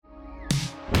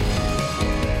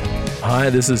Hi,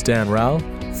 this is Dan Rao,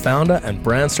 founder and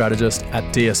brand strategist at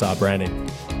DSR Branding,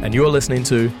 and you're listening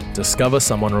to Discover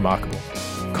Someone Remarkable,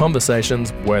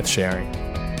 conversations worth sharing.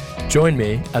 Join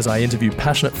me as I interview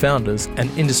passionate founders and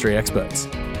industry experts,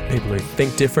 people who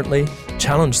think differently,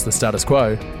 challenge the status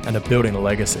quo, and are building a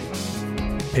legacy.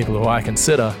 People who I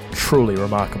consider truly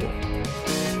remarkable.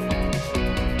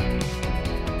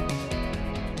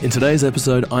 In today's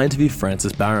episode, I interview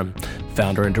Francis Barham,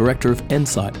 founder and director of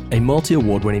Ensight, a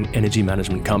multi-award-winning energy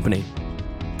management company.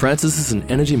 Francis is an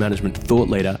energy management thought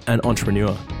leader and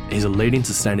entrepreneur. He's a leading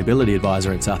sustainability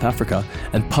advisor in South Africa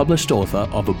and published author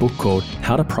of a book called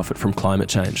How to Profit from Climate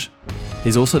Change.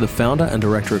 He's also the founder and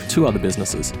director of two other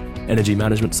businesses, energy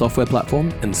management software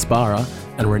platform Inspira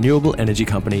and renewable energy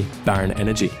company Baron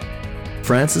Energy.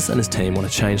 Francis and his team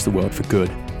want to change the world for good.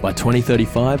 By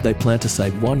 2035, they plan to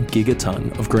save 1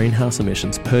 gigaton of greenhouse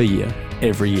emissions per year,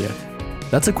 every year.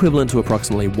 That's equivalent to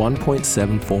approximately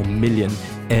 1.74 million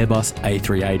Airbus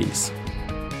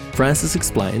A380s. Francis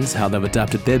explains how they've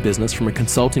adapted their business from a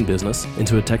consulting business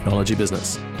into a technology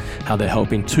business, how they're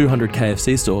helping 200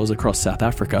 KFC stores across South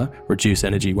Africa reduce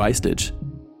energy wastage.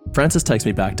 Francis takes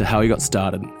me back to how he got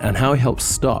started and how he helped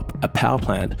stop a power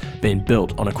plant being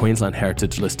built on a Queensland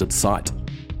Heritage listed site.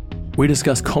 We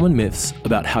discuss common myths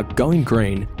about how going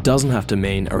green doesn't have to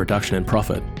mean a reduction in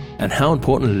profit and how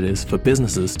important it is for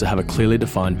businesses to have a clearly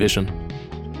defined vision.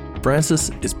 Francis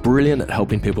is brilliant at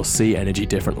helping people see energy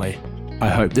differently. I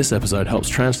hope this episode helps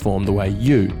transform the way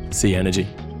you see energy.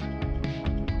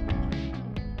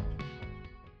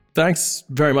 Thanks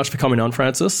very much for coming on,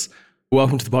 Francis.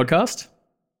 Welcome to the podcast.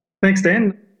 Thanks,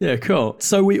 Dan. Yeah, cool.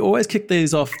 So we always kick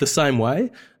these off the same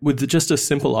way with just a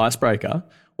simple icebreaker.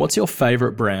 What's your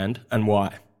favourite brand and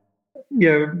why?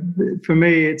 Yeah, for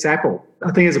me, it's Apple.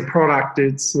 I think as a product,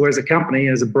 or as a company,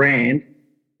 as a brand,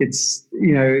 it's,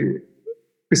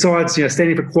 besides,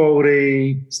 standing for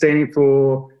quality, standing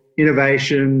for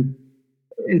innovation,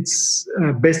 it's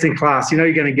best in class.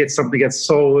 You're going to get something that's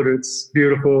solid, it's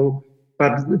beautiful,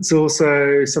 but it's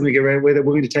also something around where they're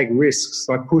willing to take risks,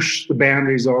 like push the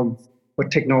boundaries of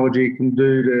what technology can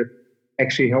do to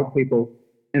actually help people.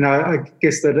 And I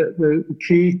guess that the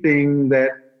key thing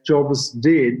that Jobs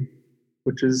did,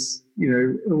 which is,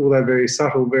 although very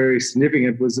subtle, very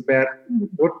significant, was about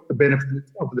what the benefit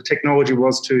of the technology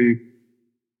was to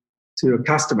a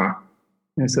customer.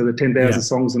 And so the 10,000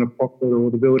 songs in a pocket, or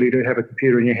the ability to have a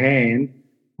computer in your hand,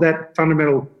 that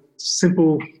fundamental,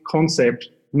 simple concept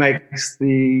makes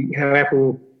how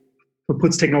Apple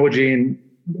puts technology in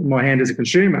my hand as a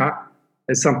consumer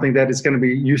as something that is going to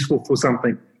be useful for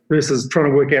something, versus trying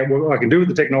to work out what I can do with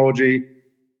the technology.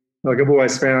 Like I've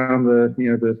always found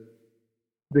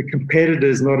the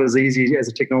competitors not as easy as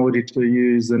a technology to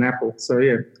use than Apple. So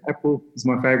yeah, Apple is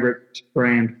my favorite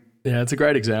brand. Yeah, it's a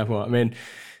great example. I mean,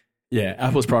 yeah,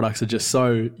 Apple's products are just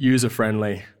so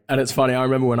user-friendly. And it's funny, I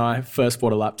remember when I first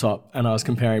bought a laptop and I was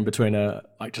comparing between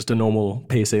just a normal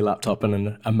PC laptop and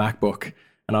a MacBook.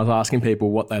 And I was asking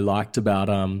people what they liked about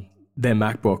their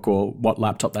MacBook or what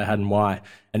laptop they had and why.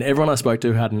 And everyone I spoke to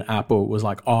who had an Apple was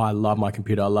like, oh, I love my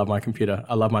computer, I love my computer,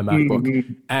 I love my MacBook.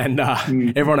 Mm-hmm. And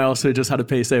everyone else who just had a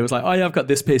PC was like, oh yeah, I've got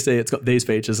this PC, it's got these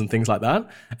features and things like that.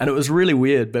 And it was really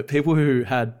weird, but people who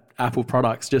had Apple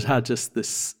products just had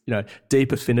this,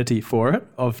 deep affinity for it,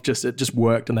 it just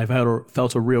worked and they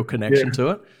felt a real connection to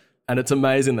it. And it's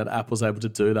amazing that Apple's able to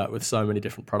do that with so many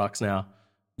different products now.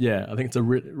 Yeah, I think it's a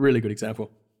really good example.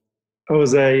 I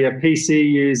was a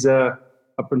PC user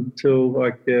up until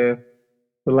the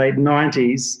late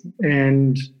 90s,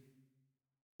 and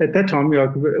at that time,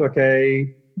 like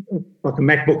a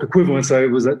MacBook equivalent. So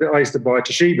I used to buy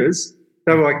Toshiba's.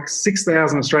 They were like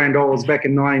 6,000 Australian dollars back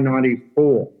in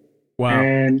 1994. Wow!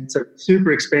 And so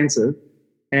super expensive.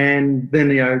 And then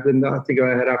then I think I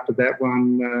had after that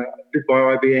one did by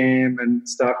IBM and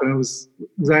stuff. And it was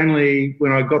only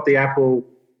when I got the Apple,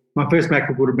 my first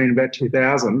MacBook would have been about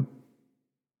 2000.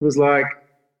 It was like,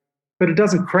 but it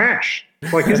doesn't crash.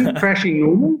 Like, isn't crashing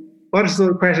normal? I just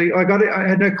thought crashing. I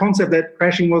had no concept that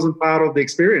crashing wasn't part of the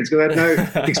experience, because I had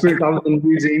no experience other than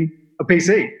using a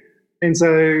PC. And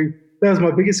so that was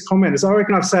my biggest comment. So I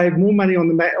reckon I've saved more money on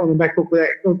the MacBook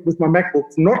with my MacBook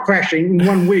not crashing in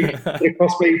 1 week than it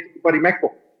cost me a bloody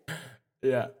MacBook.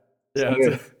 Yeah.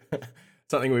 So,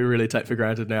 something we really take for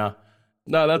granted now.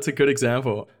 No, that's a good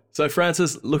example. So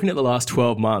Francis, looking at the last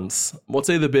 12 months, what's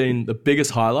either been the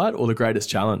biggest highlight or the greatest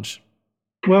challenge?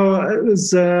 Well, it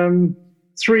was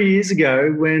 3 years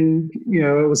ago when,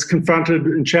 I was confronted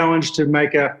and challenged to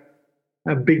make a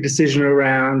big decision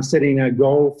around setting a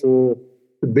goal for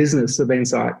the business of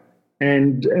Ensight.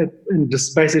 And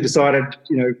just basically decided,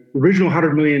 the original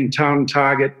 100 million tonne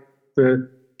target for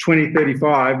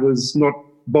 2035 was not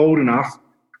bold enough.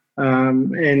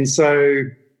 And so,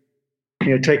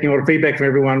 taking a lot of feedback from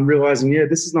everyone, realising,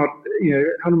 this is not,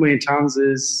 100 million tonnes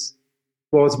is,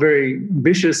 well, it's very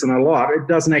ambitious and a lot. It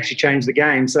doesn't actually change the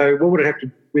game. So what would it have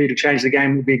to be to change the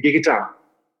game? It would be a gigaton.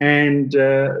 And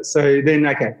so then,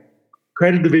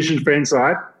 created the vision for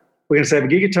Ensight. We're going to save a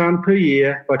gigaton per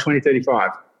year by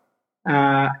 2035.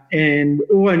 And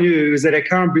all I knew is that our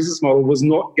current business model was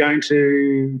not going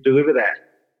to deliver that.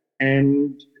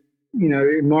 And,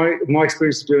 in my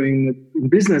experience of doing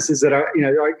business is that,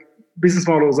 business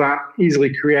models aren't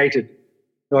easily created.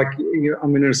 Like,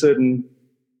 we're in a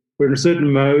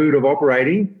certain mode of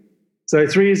operating. So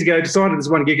 3 years ago, decided this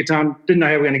 1 gigaton, didn't know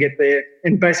how we were going to get there.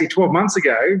 And basically 12 months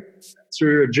ago,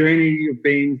 through a journey of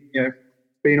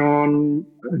been on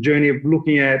a journey of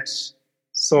looking at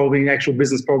solving actual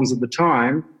business problems at the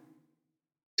time,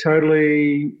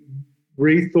 totally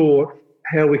rethought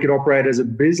how we could operate as a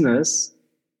business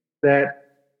that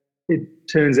it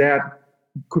turns out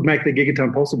could make the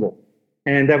gigaton possible.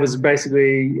 And that was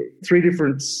basically 3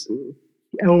 different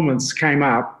elements came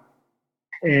up.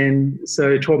 And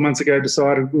so 12 months ago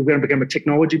decided we were going to become a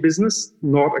technology business,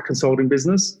 not a consulting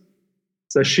business.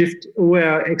 So shift all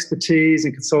our expertise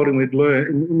and consulting we'd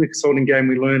learned, in the consulting game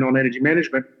we learned on energy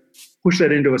management, push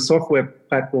that into a software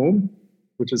platform,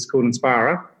 which is called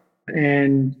Inspira,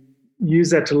 and use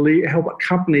that to help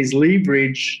companies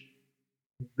leverage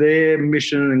their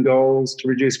mission and goals to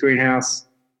reduce greenhouse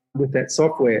with that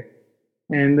software.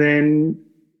 And then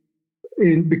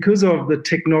because of the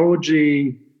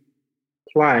technology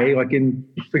play,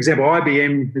 for example,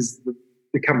 IBM is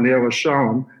the company I was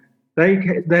shown, they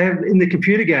have in the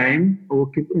computer game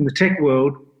or in the tech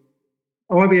world,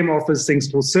 IBM offers things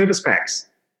called service packs.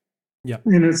 Yeah.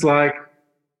 And it's like,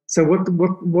 so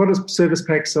what does service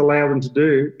packs allow them to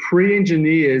do?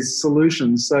 Pre-engineers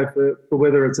solutions. So for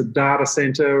whether it's a data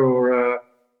center or a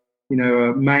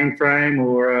mainframe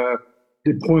or a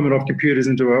deployment of computers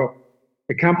into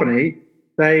a company,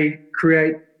 they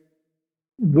create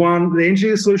they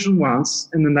engineer the solution once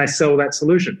and then they sell that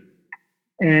solution.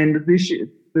 And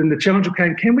then the challenge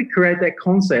became, can we create that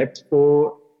concept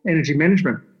for energy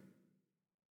management?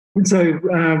 And so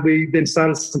we then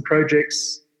started some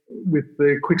projects with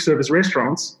the quick service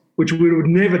restaurants, which we would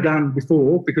have never done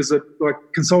before because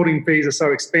consulting fees are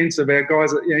so expensive. Our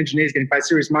guys, engineers, getting paid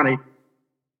serious money.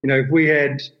 If we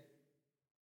had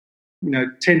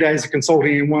 10 days of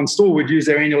consulting in one store, we'd use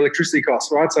our annual electricity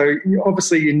costs, right? So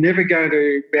obviously you're never going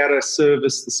to be able to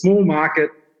service the small market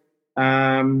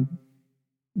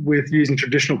with using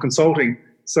traditional consulting.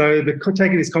 So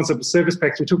taking this concept of service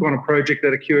packs, we took on a project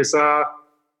at a QSR,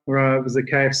 where it was a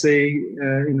KFC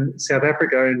in South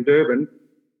Africa in Durban.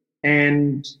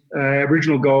 And our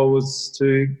original goal was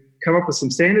to come up with some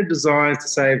standard designs to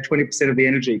save 20% of the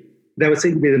energy. That would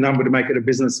seem to be the number to make it a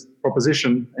business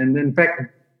proposition. And in fact,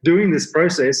 doing this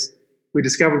process, we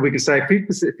discovered we could save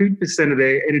 50% of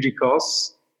their energy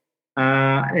costs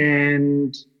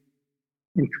and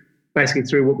basically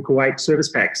through what we call 8 service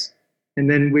packs. And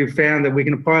then we've found that we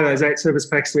can apply those 8 service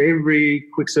packs to every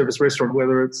quick service restaurant,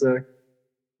 whether it's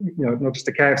not just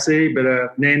a KFC, but a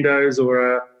Nando's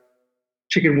or a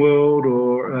Chicken World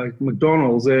or a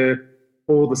McDonald's. They're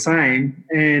all the same.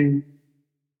 And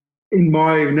in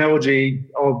my analogy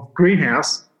of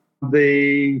greenhouse,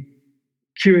 the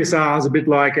QSR is a bit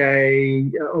like a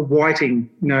whiting,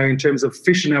 in terms of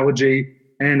fish analogy,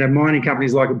 and a mining company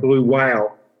is like a blue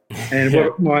whale. And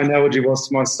what my analogy was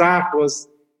to my staff was,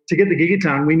 to get the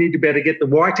gigaton, we need to be able to get the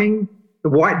whiting, the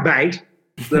white bait,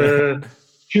 the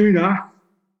tuna,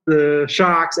 the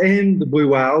sharks, and the blue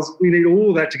whales. We need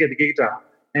all of that to get the gigaton.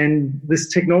 And this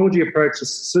technology approach to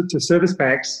service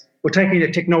packs, we're taking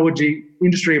a technology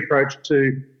industry approach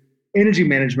to energy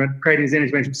management, creating these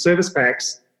energy management service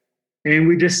packs. And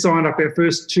we just signed up our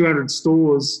first 200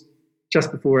 stores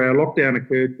just before our lockdown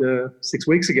occurred 6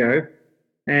 weeks ago.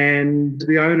 And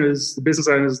the business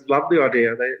owners love the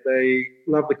idea. They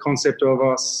love the concept of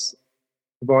us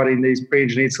providing these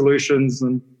pre-engineered solutions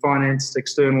and financed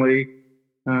externally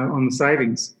on the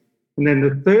savings. And then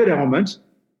the third element,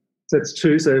 so that's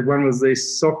 2. So one was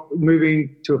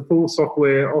moving to a full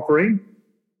software offering.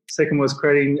 Second was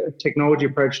creating a technology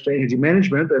approach to energy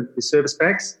management, the service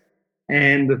packs.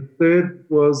 And the third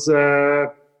was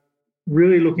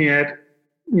really looking at,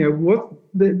 what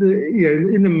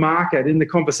in the market, in the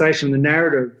conversation, the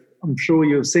narrative. I'm sure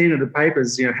you've seen in the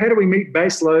papers. How do we meet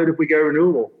base load if we go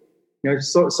renewable?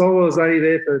 Solar is only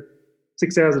there for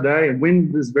 6 hours a day, and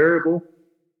wind is variable,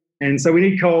 and so we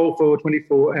need coal for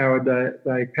 24-hour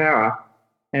day power.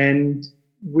 And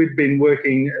we've been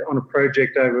working on a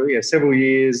project over several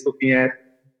years, looking at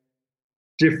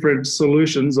different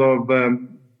solutions of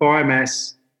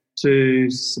biomass to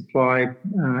supply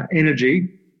energy.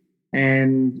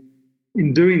 And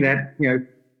in doing that,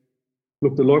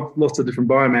 looked at lots of different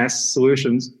biomass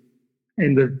solutions.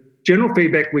 And the general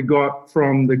feedback we got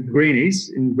from the greenies,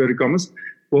 in inverted commas,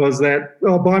 was that,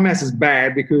 biomass is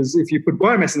bad because if you put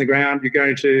biomass in the ground, you're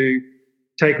going to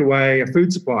take away a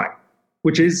food supply,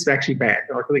 which is actually bad.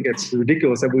 I think it's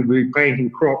ridiculous that we'd be planting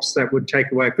crops that would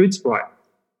take away food supply.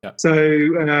 Yeah. So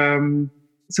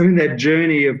in that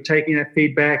journey of taking that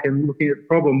feedback and looking at the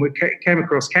problem, we came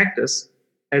across cactus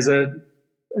as a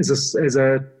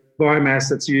biomass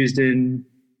that's used in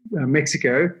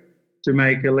Mexico to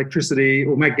make electricity,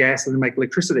 or make gas and then make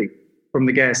electricity from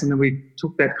the gas. And then we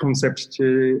took that concept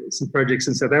to some projects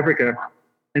in South Africa.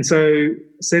 And so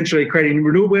essentially creating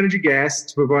renewable energy gas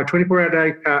to provide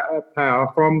 24-hour-a-day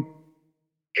power from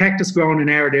cactus grown in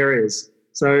arid areas.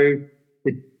 So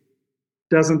it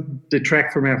doesn't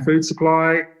detract from our food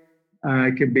supply.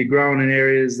 It can be grown in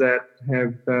areas that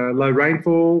have low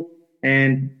rainfall.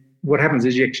 And what happens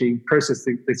is you actually process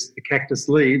the cactus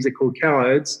leaves, they're called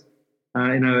calodes,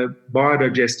 in a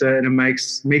biodigester, and it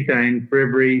makes methane for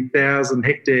every 1,000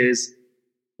 hectares.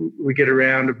 We get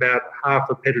around about half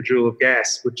a petajoule of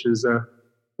gas, which is a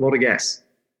lot of gas.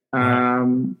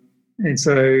 And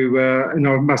so, and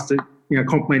I must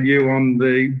compliment you on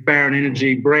the Barron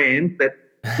Energy brand that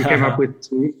you came up with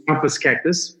to encompass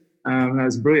cactus. That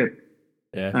was brilliant.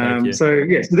 Yeah, thank you. So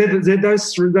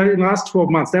those last 12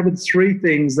 months, that were three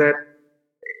things that,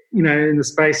 in the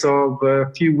space of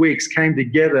a few weeks came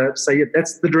together to say, yeah,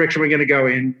 that's the direction we're going to go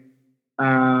in.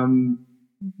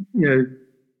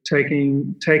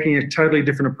 Taking a totally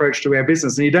different approach to our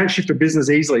business. And you don't shift a business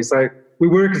easily. So we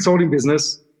were a consulting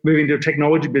business, moving to a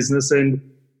technology business, and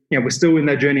we're still in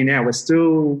that journey now. We're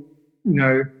still,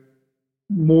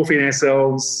 morphing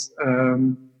ourselves,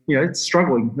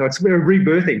 struggling. We're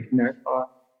rebirthing,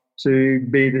 to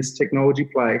be this technology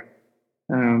play.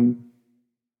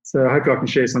 So I hope I can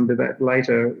share some of that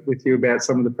later with you about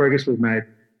some of the progress we've made.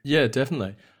 Yeah,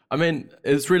 definitely. I mean,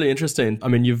 it's really interesting. I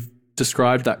mean, you've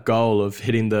described that goal of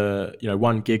hitting the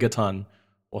 1 gigaton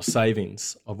or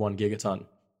savings of 1 gigaton,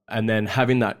 and then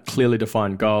having that clearly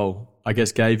defined goal, I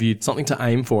guess, gave you something to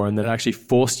aim for, and that actually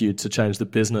forced you to change the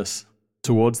business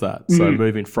towards that. So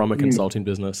moving from a consulting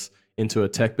business into a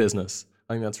tech business,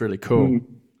 I think that's really cool.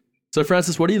 So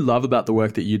Francis, what do you love about the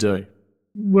work that you do?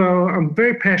 Well, I'm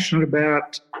very passionate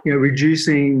about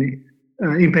reducing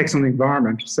impacts on the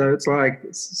environment. So it's like,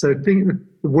 the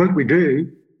work we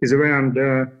do is around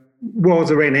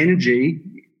it's around energy.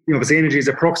 Obviously, energy is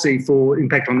a proxy for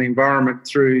impact on the environment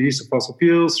through use of fossil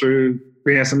fuels, through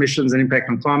greenhouse emissions and impact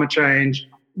on climate change,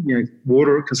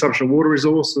 water, consumption of water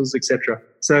resources, etc.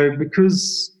 So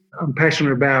because I'm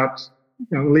passionate about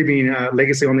leaving a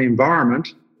legacy on the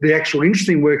environment, the actual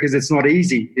interesting work is it's not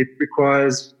easy. It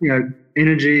requires,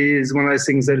 energy is one of those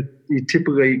things that you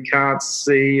typically can't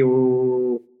see,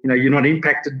 or, you're not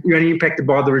impacted. You're only impacted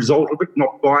by the result of it,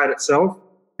 not by it itself.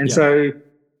 And so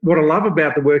what I love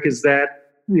about the work is that,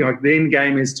 the end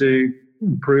game is to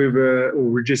improve or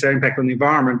reduce our impact on the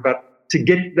environment. But to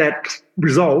get that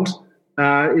result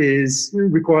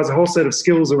requires a whole set of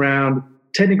skills around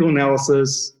technical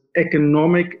analysis,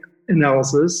 economic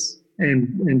analysis,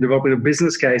 and developing of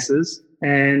business cases,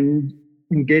 and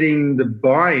in getting the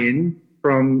buy-in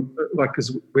from,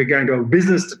 because we're going to have a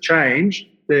business to change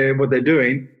what they're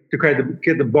doing, to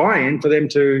get the buy-in for them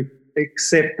to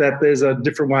accept that there's a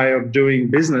different way of doing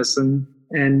business.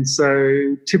 And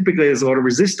so typically there's a lot of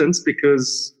resistance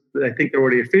because they think they're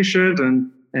already efficient,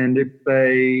 and if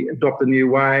they adopt a new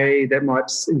way, that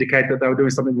might indicate that they were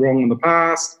doing something wrong in the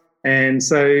past. And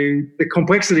so the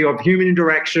complexity of human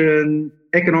interaction,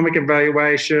 economic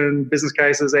evaluation, business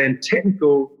cases, and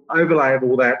technical overlay of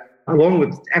all that, along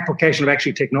with application of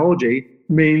actually technology,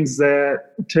 means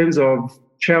that in terms of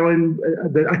challenge,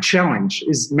 a challenge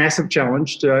is massive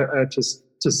challenge to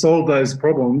solve those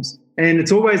problems. And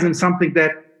it's always in something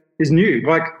that is new.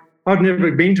 Like, I've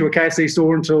never been to a KFC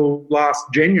store until last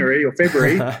January or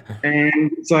February.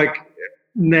 And it's like,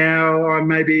 now I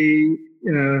maybe,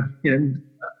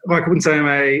 I wouldn't say I'm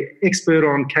an expert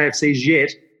on KFCs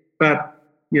yet, but,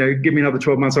 give me another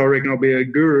 12 months, I reckon I'll be a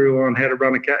guru on how to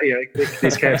run these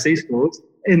KFC stores.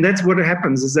 And that's what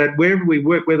happens, is that wherever we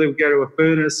work, whether we go to a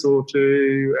furnace or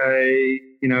to a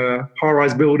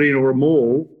high-rise building or a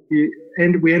mall,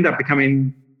 we end up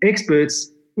becoming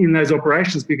experts in those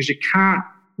operations, because you can't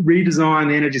redesign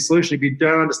the energy solution if you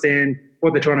don't understand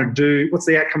what they're trying to do, what's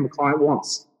the outcome the client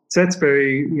wants. So that's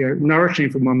very nourishing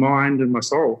for my mind and my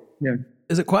soul. Yeah.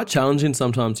 Is it quite challenging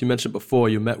sometimes? You mentioned before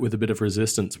you met with a bit of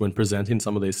resistance when presenting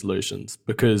some of these solutions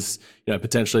because,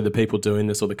 potentially the people doing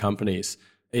this or the companies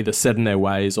either set in their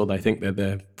ways or they think that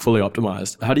they're fully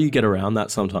optimized. How do you get around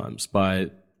that sometimes by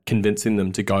convincing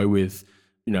them to go with,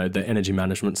 the energy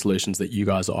management solutions that you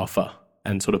guys offer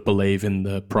and sort of believe in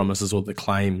the promises or the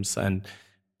claims and,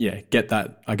 get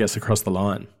that, I guess, across the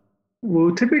line?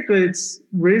 Well, typically it's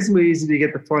reasonably easy to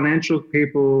get the financial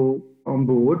people on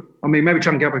board. I mean, maybe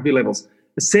chunk up a few levels.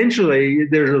 Essentially,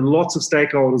 there are lots of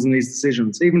stakeholders in these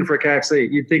decisions. Even for a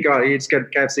KFC, you'd think, you just get a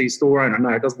KFC store owner. No,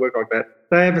 it doesn't work like that.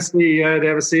 They have a CEO, they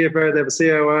have a CFO, they have a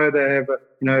COO,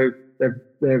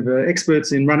 they have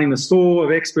experts in running the store,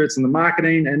 have experts in the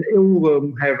marketing, and all of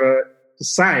them have a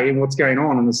say in what's going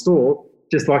on in the store,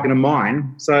 just like in a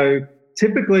mine. So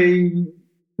typically,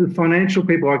 the financial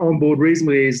people are on board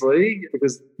reasonably easily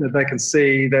because they can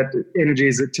see that energy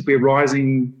is typically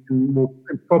rising and more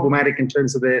problematic in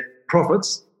terms of their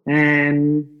profits.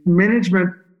 And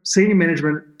senior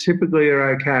management typically are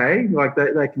okay. Like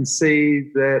they can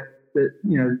see that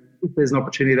if there's an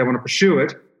opportunity, they want to pursue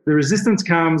it. The resistance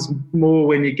comes more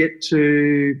when you get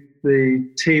to the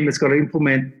team that's got to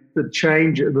implement the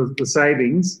change, the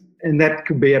savings. And that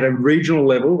could be at a regional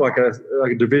level, like a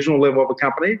divisional level of a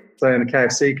company. So in a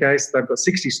KFC case, they've got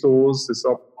 60 stores, this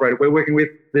operator we're working with.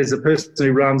 There's a person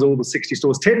who runs all the 60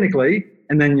 stores technically,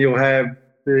 and then you'll have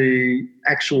the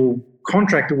actual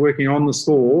contractor working on the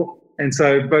store. And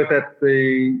so both at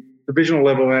the divisional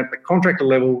level and at the contractor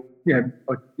level,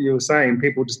 like you were saying,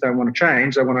 people just don't want to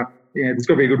change. They want to, there's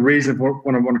got to be a good reason for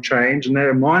want to change. And at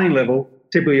a mining level,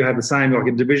 typically you have the same, like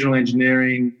a divisional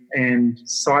engineering and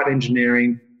site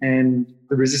engineering. And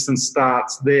the resistance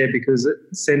starts there because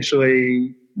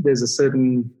essentially there's a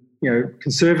certain,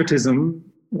 conservatism,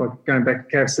 like going back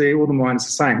to KFC, all the miners are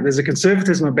the same. There's a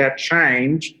conservatism about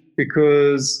change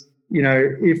because,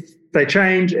 if they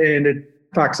change and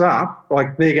it fucks up,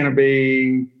 like they're going to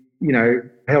be,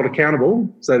 held accountable.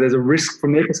 So there's a risk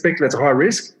from their perspective, that's a high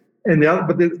risk. And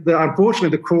unfortunately,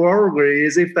 the corollary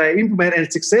is if they implement and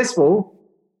it's successful,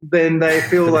 then they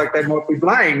feel like they might be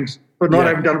blamed for not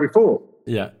having done it before.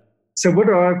 Yeah. So what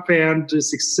I've found to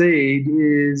succeed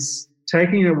is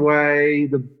taking away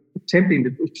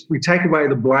we take away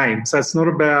the blame. So it's not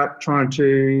about trying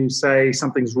to say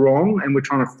something's wrong and we're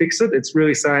trying to fix it. It's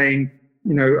really saying,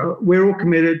 we're all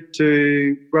committed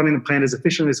to running the plant as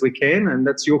efficiently as we can, and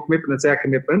that's your commitment, that's our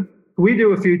commitment. We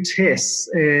do a few tests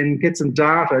and get some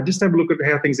data, just have a look at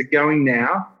how things are going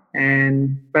now.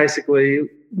 And basically,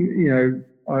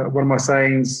 one of my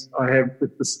sayings I have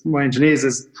with my engineers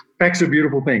is facts are a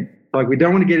beautiful thing. Like we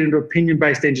don't want to get into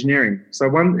opinion-based engineering. So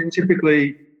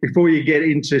typically before you get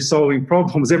into solving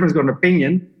problems, everyone's got an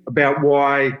opinion about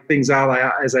why things are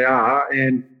as they are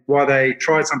and why they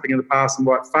tried something in the past and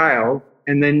why it failed.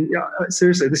 And then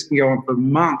seriously, this can go on for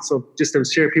months of just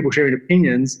people sharing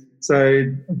opinions. So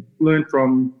learn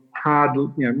from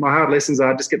my hard lessons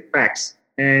are just get facts.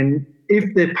 And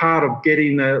if they're part of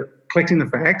collecting the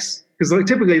facts, because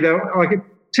typically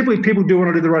people do want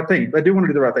to do the right thing. They do want to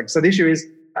do the right thing. So the issue is,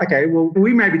 okay, well,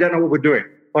 we maybe don't know what we're doing.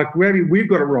 Like maybe we've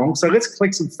got it wrong. So let's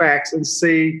collect some facts and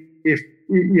see if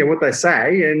what they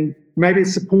say, and maybe it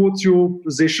supports your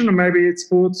position, or maybe it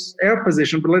supports our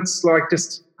position. But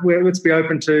let's be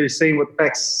open to seeing what the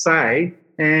facts say.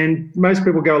 And most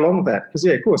people go along with that because,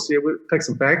 of course, we'll take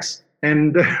some facts.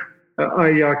 And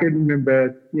I can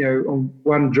remember, on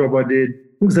one job I did,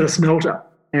 it was at a smelter,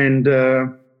 and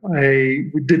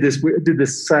we did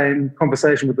this same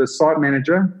conversation with the site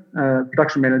manager,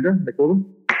 production manager, they call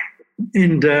them.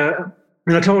 And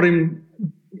I told him,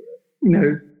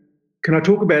 can I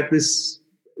talk about this,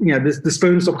 this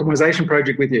furnace optimization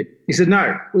project with you? He said,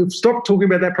 no, we've stopped talking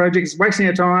about that project. It's wasting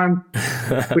our time.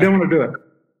 We don't want to do it.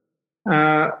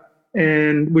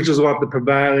 And which was like the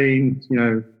prevailing,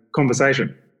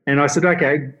 conversation. And I said,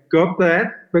 okay, got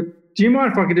that, but do you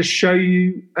mind if I could just show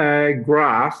you a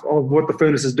graph of what the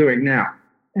furnace is doing now?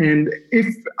 And if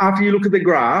after you look at the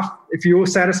graph, if you're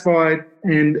satisfied,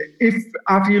 and if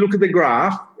after you look at the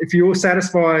graph, if you're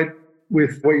satisfied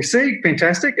with what you see,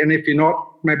 fantastic. And if you're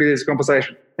not, maybe there's a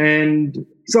conversation. And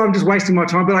so I'm just wasting my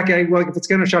time. But okay, well, if it's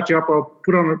going to shut you up, I'll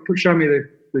show me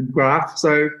the graph.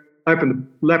 So I opened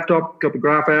the laptop, got the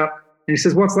graph out, and he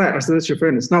says, what's that? I said, that's your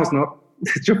furnace. No, it's not.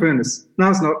 It's your furnace. No,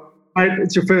 it's not. Mate,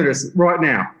 it's your furnace right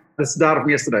now. That's the data from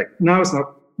yesterday. No, it's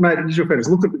not. Mate, it's your furnace.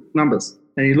 Look at the numbers.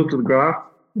 And he looked at the graph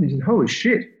and he said, holy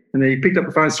shit. And then he picked up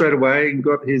the phone straight away and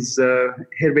got his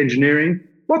head of engineering.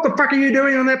 What the fuck are you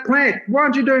doing on that plant? Why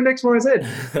aren't you doing X, Y, Z?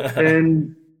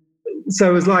 And so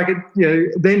it was like,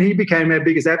 then he became our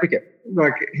biggest advocate.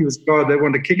 Like he was the guy that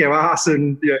wanted to kick our ass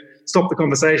and stop the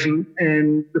conversation.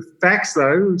 And the facts,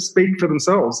 though, speak for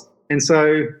themselves. And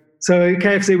so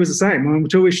KFC was the same.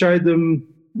 Until we showed them,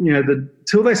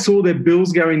 until they saw their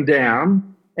bills going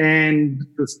down and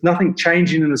there's nothing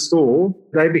changing in the store,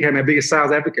 they became our biggest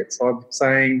sales advocates of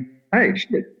saying, hey,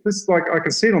 shit, this is like, I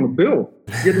can see it on the bill,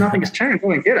 yet nothing has changed. I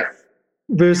don't get it.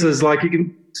 Versus like we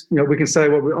can say,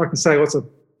 I can say lots of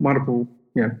wonderful,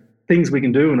 things we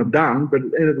can do and have done, but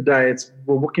at the end of the day, it's,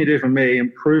 well, what can you do for me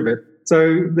and prove it?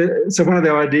 So one of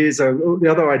the ideas, the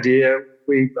other idea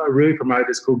I really promote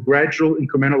is called gradual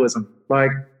incrementalism.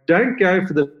 Like, don't go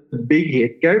for the big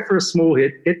hit, go for a small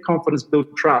hit, get confidence,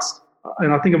 build trust.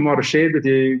 And I think I might have shared with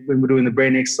you when we're doing the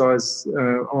brand exercise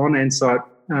on Insight,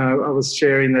 I was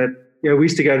sharing that, we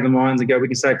used to go to the mines and go, we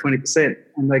can save 20%.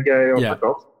 And they go, oh, fuck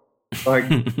off. Like,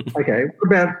 okay, what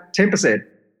about 10%?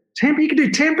 You can do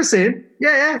 10%?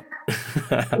 Yeah.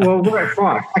 Well, what about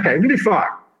 5? Okay, we'll do 5.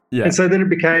 Yeah. And so then it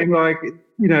became like,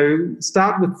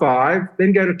 start with 5,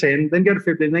 then go to 10, then go to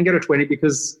 15, then go to 20,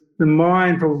 because the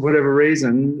mind, for whatever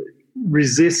reason,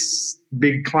 resists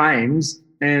big claims.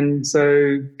 And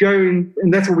so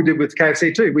and that's what we did with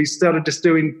KFC too. We started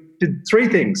did 3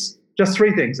 things, just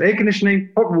 3 things: air conditioning,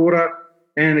 hot water,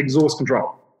 and exhaust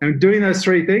control. And doing those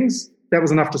 3 things, that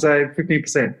was enough to save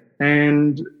 15%.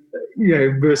 And,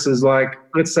 versus like,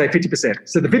 let's say 50%.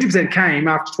 So the 50% came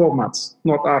after 12 months,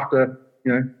 not after,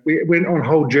 we went on a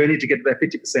whole journey to get to that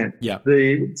 50%. Yeah.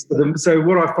 So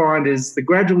what I find is the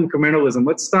gradual incrementalism.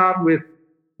 Let's start with,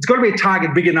 it's got to be a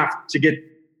target big enough to get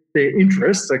their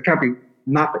interest. So it can't be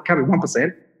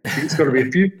 1%. It's got to be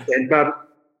a few percent, but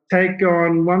take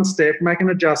on one step, make an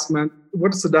adjustment.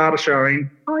 What's the data showing?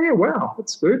 Oh yeah, wow,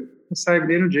 that's good. It's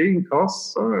saving energy and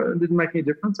costs. Oh, it didn't make any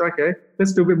difference. Okay,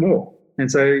 let's do a bit more. And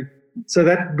so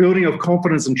that building of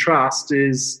confidence and trust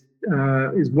is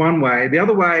one way. The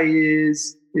other way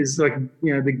is like,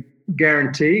 the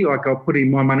guarantee, like I'll put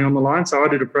in my money on the line. So I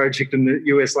did a project in the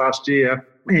US last year,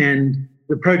 and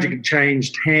the project had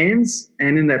changed hands.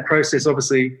 And in that process,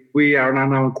 obviously, we are an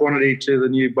unknown quantity to the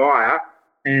new buyer.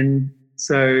 And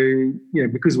so,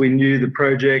 because we knew the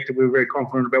project and we were very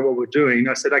confident about what we're doing,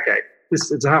 I said, okay,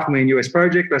 it's a $500,000 US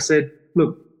project. I said,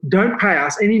 look, don't pay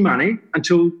us any money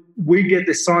until we get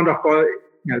this signed off by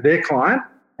their client.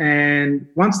 And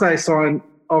once they sign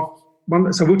off,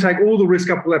 so we'll take all the risk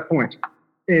up to that point.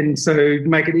 And so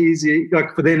make it easy.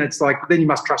 Like for them, it's like, then you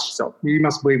must trust yourself. You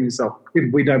must believe in yourself,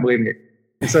 if we don't believe in it.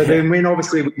 And so then when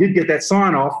obviously we did get that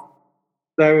sign off,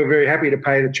 they were very happy to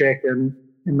pay the check and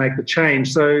make the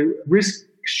change. So risk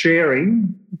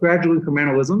sharing, gradual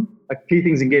incrementalism, are key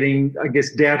things in getting, I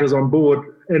guess, doubters on board.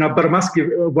 But I must give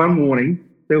one warning.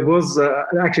 There was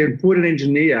actually an important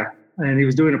engineer, and he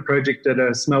was doing a project at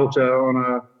a smelter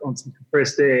on some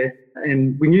compressed air,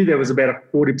 and we knew there was about a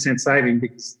 40% saving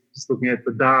because just looking at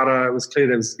the data, it was clear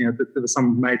there was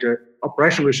some major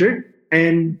operational issue.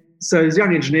 And so as a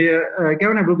young engineer, go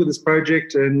and have a look at this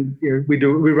project, and we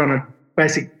run a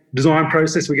basic design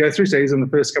process we go through. So he's in the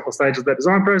first couple of stages of that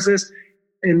design process,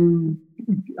 and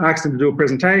asked him to do a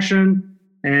presentation.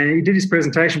 And he did his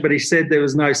presentation, but he said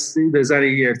there's only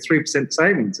 3%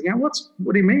 savings. Again, what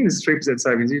do you mean there's 3%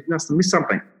 savings? He must have missed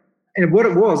something. And what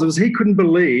it was he couldn't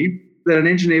believe that an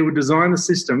engineer would design the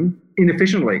system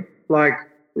inefficiently. Like,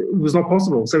 it was not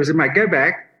possible. So he said, mate, go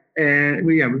back and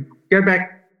go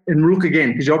back and look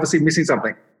again, because you're obviously missing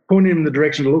something. Pointed him in the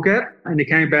direction to look at, and he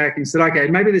came back and said, okay,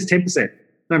 maybe there's 10%.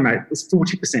 No, mate, it's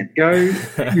 40%. Go,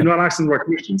 you're not asking the right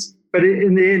questions. But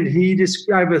in the end, he just,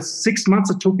 over 6 months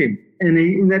it took him. And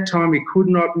in that time, he could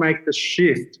not make the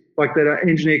shift, like that an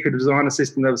engineer could design a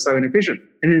system that was so inefficient.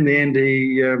 And in the end,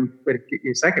 he had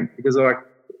to sack him, because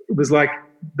it was like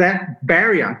that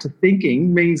barrier to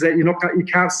thinking means that you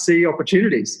can't see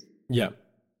opportunities. Yeah.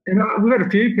 And we've had a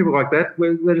few people like that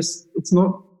where it's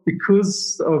not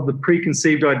because of the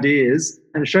preconceived ideas,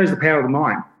 and it shows the power of the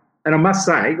mind. And I must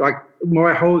say, like,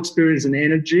 my whole experience in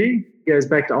energy goes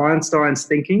back to Einstein's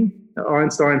thinking.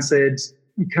 Einstein said,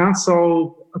 you can't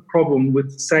solve a problem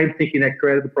with the same thinking that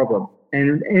created the problem.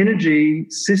 And energy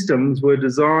systems were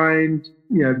designed,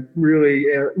 really,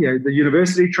 the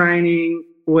university training,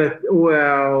 all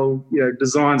our,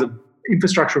 designs of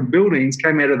infrastructure and buildings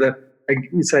came out of the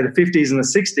 50s and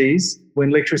the 60s, when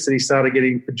electricity started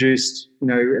getting produced,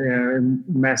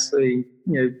 massively,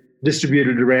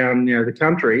 distributed around, the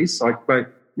countries, like both,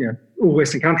 all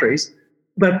Western countries.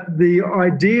 But the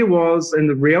idea was, and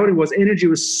the reality was, energy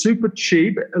was super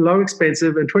cheap, low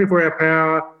expensive, and 24-hour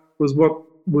power was what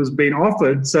was being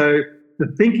offered. So the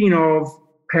thinking of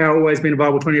power always being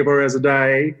available 24 hours a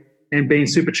day and being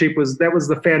super cheap was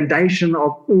the foundation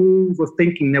of all the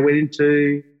thinking that went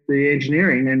into the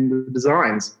engineering and the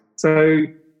designs. So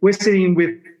we're sitting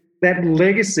with that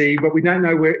legacy, but we don't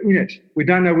know we're in it. We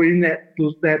don't know we're in that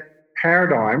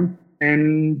paradigm,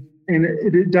 and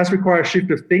it does require a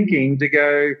shift of thinking to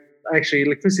go, actually,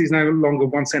 electricity is no longer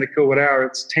 1 cent a kilowatt hour,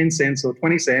 it's 10 cents or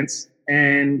 20 cents.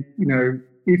 And,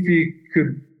 if you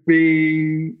could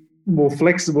be more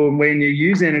flexible in when you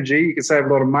use energy, you can save a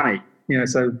lot of money,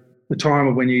 so the time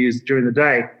of when you use it during the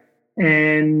day.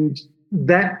 And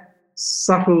that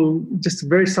just a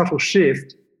very subtle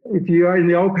shift. If you are in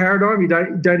the old paradigm, you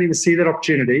don't even see that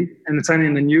opportunity. And it's only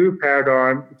in the new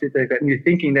paradigm, if you've got new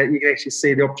thinking, that you can actually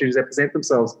see the opportunities that present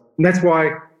themselves. And that's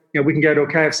why, we can go to a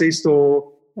KFC store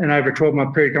and over a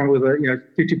 12-month period come up with a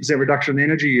 50% reduction in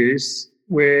energy use,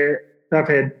 where they've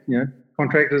had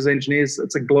contractors, engineers.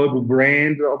 It's a global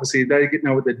brand. Obviously, they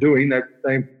know what they're doing.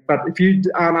 But if you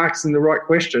aren't asking the right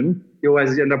question, you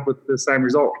always end up with the same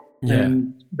result. Yeah.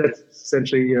 And that's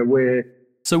essentially where.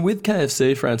 So with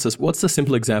KFC, Francis, what's the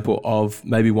simple example of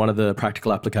maybe one of the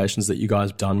practical applications that you guys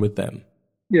have done with them?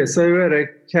 Yeah, so at a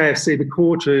KFC, the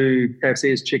core to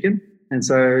KFC is chicken. And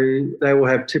so they will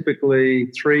have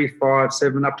typically 3, 5,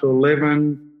 7, up to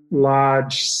 11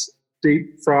 large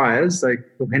deep fryers,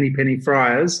 penny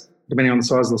fryers, depending on the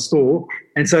size of the store.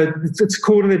 And so it's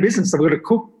core to their business. They've got to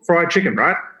cook fried chicken,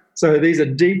 right? So these are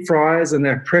deep fryers and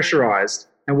they're pressurized.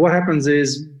 And what happens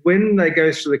is when they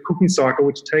go through the cooking cycle,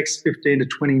 which takes 15 to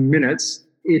 20 minutes,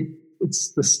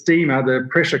 it's the steamer, the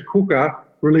pressure cooker,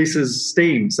 releases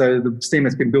steam. So the steam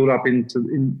has been built up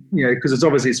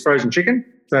because it's frozen chicken.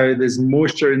 So there's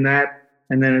moisture in that.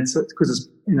 And then because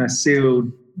it's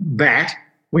sealed vat,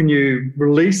 when you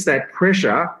release that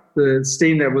pressure, the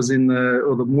steam that was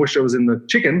the moisture that was in the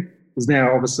chicken is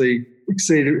now obviously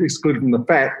excluded from the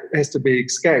fat. It has to be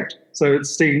escaped. So it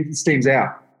steams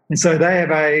out. And so they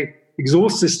have a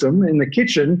exhaust system in the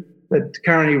kitchen that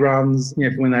currently runs,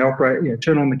 when they operate,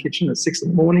 turn on the kitchen at 6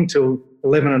 a.m. till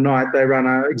 11 at night. They run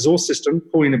an exhaust system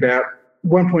pulling about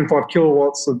 1.5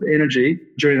 kilowatts of energy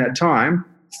during that time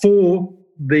for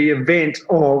the event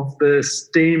of the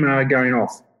steamer going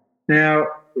off. Now,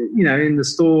 in the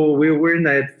store we're in,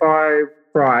 they had 5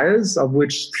 fryers, of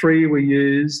which 3 were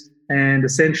used, and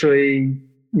essentially,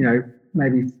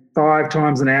 maybe 5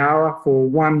 times an hour for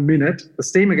 1 minute, the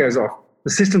steamer goes off.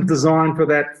 The system's designed for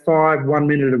that 5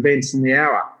 1-minute events in the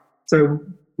hour. So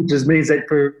it just means that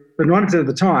for 90% of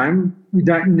the time, you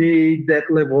don't need that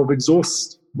level of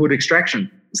exhaust wood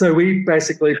extraction. So we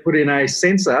basically put in a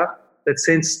sensor that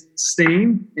sensed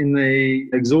steam in the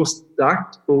exhaust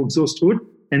duct or exhaust hood,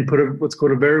 and put what's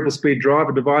called a variable speed drive,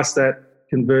 a device that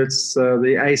converts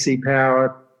the AC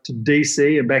power to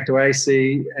DC and back to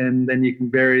AC, and then you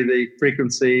can vary the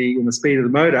frequency and the speed of the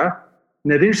motor.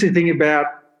 Now, the interesting thing about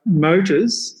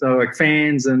motors, so like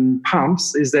fans and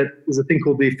pumps, is that there's a thing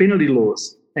called the affinity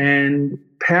laws, and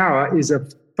power is a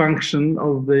function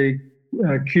of the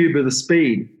cube of the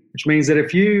speed, which means that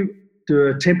if you do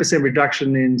a 10%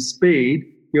 reduction in speed,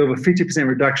 you have a 50%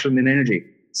 reduction in energy.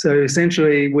 So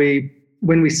essentially,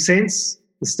 when we sense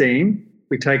the steam,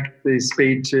 we take the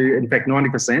speed to, in fact,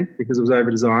 90% because it was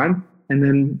over-designed. And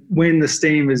then when the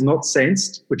steam is not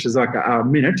sensed, which is like a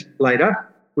minute later,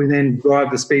 we then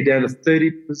drive the speed down to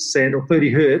 30% or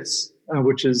 30 hertz,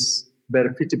 which is about a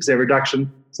 50%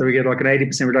 reduction. So we get like an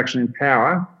 80% reduction in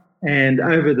power. And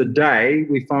over the day,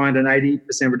 we find an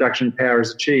 80% reduction in power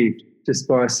is achieved just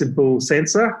by a simple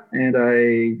sensor and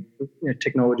a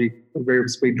technology, a variable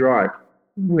speed drive.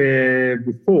 Where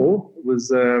before it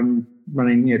was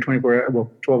running 12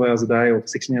 hours a day or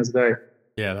 16 hours a day.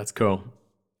 Yeah, that's cool.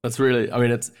 That's really,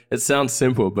 it sounds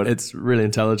simple, but it's really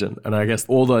intelligent. And I guess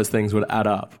all those things would add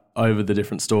up over the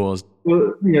different stores.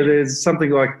 Well, there's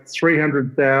something like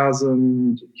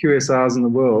 300,000 QSRs in the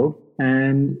world,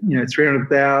 and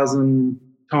 300,000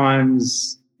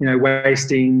 times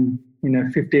wasting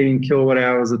 15 kilowatt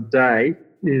hours a day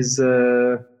is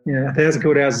 1,000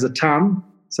 kilowatt hours is a ton.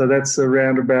 So that's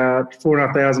around about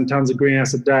 4,500 tonnes of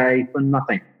greenhouse a day for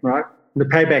nothing, right? And the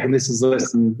payback in this is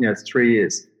less than 3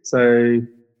 years. So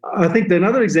I think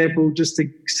another example, just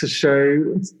to show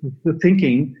the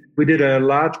thinking, we did a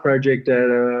large project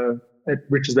at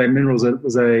Richards Bay Minerals. It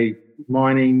was a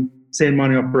sand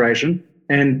mining operation,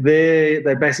 and they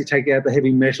basically take out the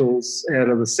heavy metals out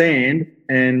of the sand,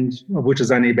 and of which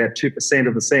is only about 2%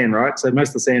 of the sand, right? So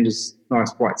most of the sand is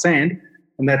nice white sand.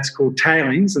 And that's called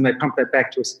tailings, and they pump that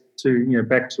back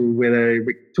back to where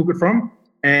they took it from.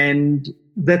 And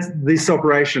this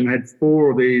operation had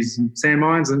 4 of these sand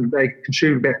mines, and they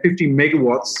consumed about 50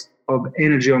 megawatts of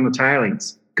energy on the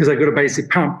tailings because they've got to basically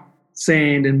pump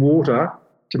sand and water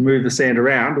to move the sand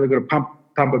around, but they've got to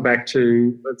pump it back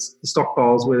to the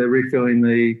stockpiles where they're refilling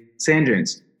the sand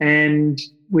dunes. And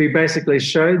we basically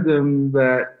showed them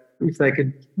that if they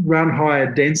could run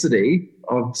higher density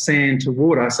of sand to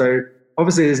water, so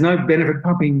obviously there's no benefit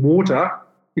pumping water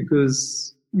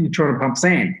because you're trying to pump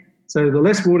sand. So the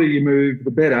less water you move,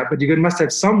 the better, but you must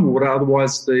have some water,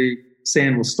 otherwise the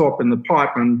sand will stop in the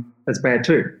pipe, and that's bad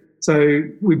too. So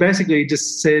we basically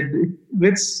just said,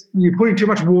 you're putting too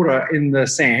much water in the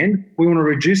sand. We want to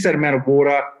reduce that amount of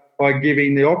water by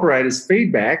giving the operators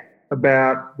feedback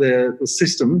about the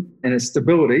system and its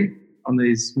stability on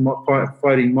these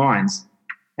floating mines.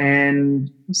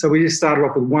 And so we just started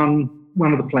off with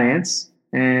one of the plants,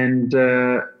 and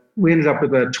we ended up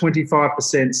with a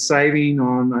 25% saving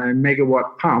on a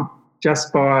megawatt pump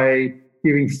just by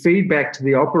giving feedback to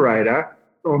the operator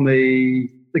on the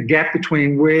gap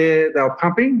between where they were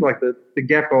pumping, like the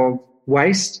gap of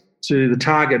waste to the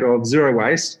target of zero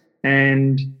waste,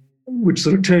 and which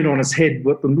sort of turned on its head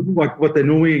what they're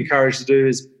normally encouraged to do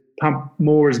is pump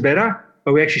more is better.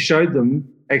 But we actually showed them,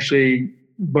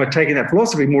 by taking that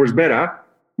philosophy, more is better,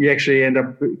 you actually end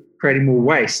up creating more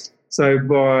waste. So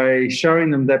by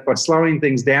showing them that by slowing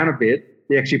things down a bit,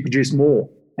 you actually produce more.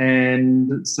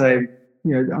 And so,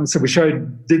 so we showed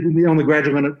on the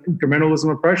gradual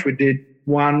incrementalism approach, we did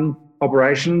one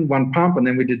operation, one pump, and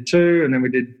then we did two, and then we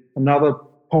did another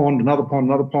pond,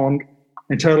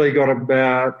 and totally got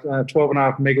about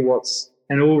 12.5 megawatts.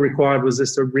 And all required was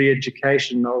just a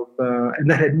re-education of, and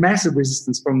that had massive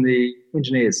resistance from the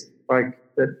engineers. Like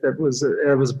that was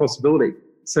a possibility.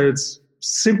 So it's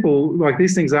simple. Like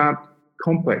these things aren't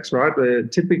complex, right? They're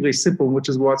typically simple, which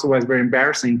is why it's always very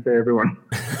embarrassing for everyone.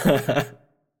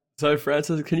 So,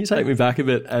 Francis, can you take me back a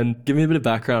bit and give me a bit of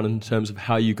background in terms of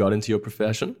how you got into your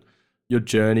profession, your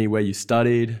journey, where you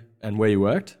studied and where you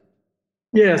worked?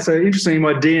 Yeah, so interestingly,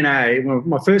 my DNA,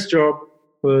 my first job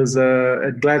was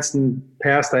at Gladstone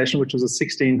Power Station, which was a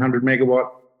 1,600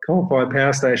 megawatt coal-fired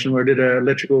power station where I did an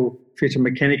electrical fitter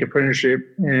mechanic apprenticeship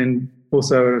and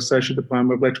also an associate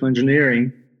diploma of electrical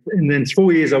engineering. And then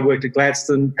 4 years I worked at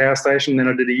Gladstone Power Station, then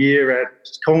I did a year at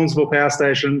Collinsville Power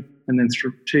Station, and then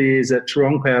 2 years at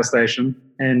Toorong Power Station,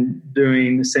 and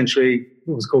doing essentially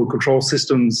what was called control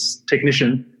systems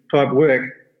technician type work.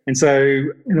 And so,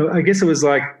 I guess it was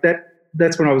like that.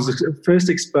 That's when I was first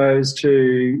exposed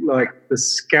to like the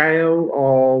scale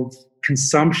of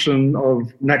consumption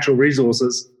of natural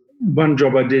resources. One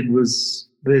job I did was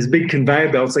there's big conveyor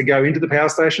belts that go into the power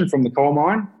station from the coal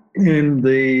mine, and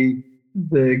the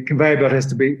conveyor belt has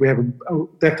to be, they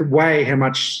have to weigh how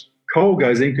much coal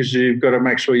goes in, because you've got to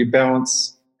make sure you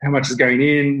balance how much is going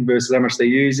in versus how much they're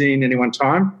using at any one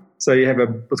time. So you have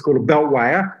what's called a belt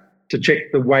weigher to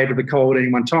check the weight of the coal at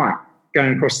any one time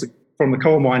going across from the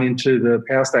coal mine into the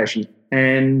power station.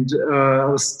 And I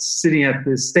was standing at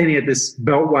this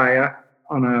belt weigher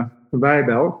on a conveyor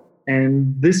belt,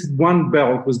 and this one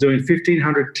belt was doing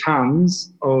 1,500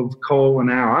 tons of coal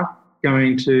an hour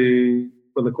going to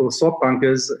what they call slot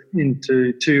bunkers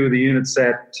into two of the units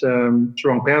at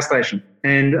Toorong Power Station.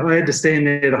 And I had to stand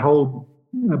there the whole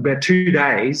about 2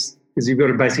 days, because you've got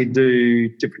to basically do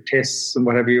different tests and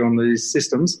what have you on these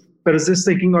systems. But I was just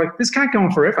thinking, like, this can't go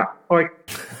on forever. Like,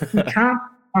 you can't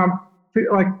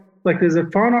like there's a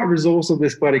finite resource of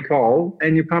this bloody coal,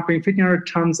 and you're pumping 1,500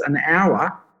 tons an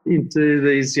hour into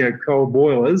these, coal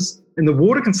boilers. And the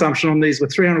water consumption on these were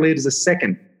 300 litres a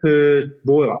second per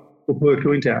boiler or per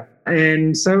cooling tower.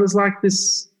 And so it was like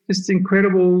this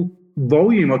incredible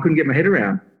volume I couldn't get my head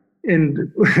around.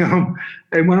 And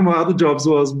and one of my other jobs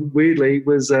weirdly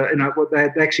was they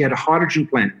actually had a hydrogen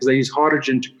plant, because they use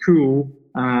hydrogen to cool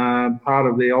part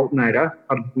of the alternator.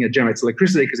 It generates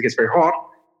electricity because it gets very hot,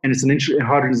 and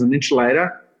hydrogen is an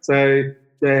insulator. So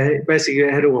they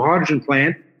basically had a hydrogen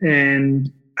plant,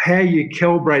 and how you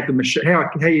calibrate the machine, how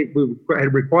you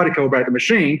had required to calibrate the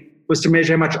machine was to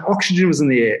measure how much oxygen was in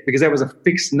the air, because that was a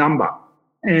fixed number.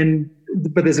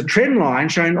 But there's a trend line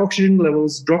showing oxygen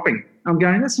levels dropping. I'm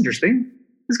going, that's interesting.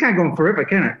 This can't go on forever,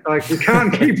 can it? Like, we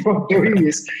can't keep on doing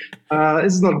this.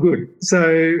 This is not good. So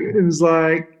it was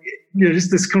like,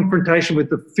 just this confrontation with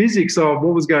the physics of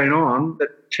what was going on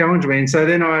that challenged me. And so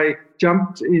then I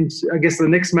jumped into, I guess the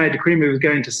next major career move was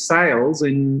going to sales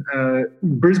in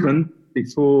Brisbane.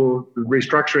 Before the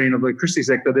restructuring of the electricity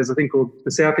sector, there's a thing called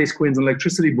the South East Queensland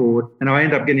Electricity Board, and I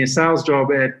ended up getting a sales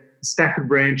job at Stafford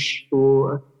branch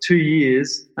for 2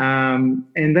 years, and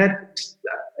then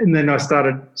I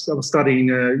was studying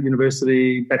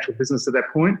university Bachelor of Business at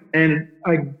that point, and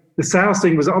the sales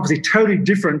thing was obviously totally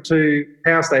different to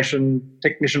power station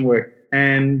technician work,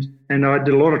 and I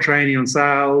did a lot of training on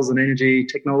sales and energy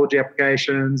technology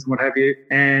applications and what have you,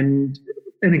 and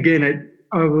and again,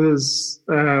 I was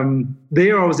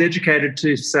educated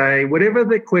to say, whatever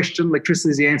the question,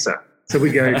 electricity is the answer. So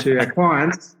we go to our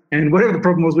clients, and whatever the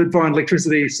problem was, we'd find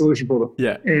electricity solution for them.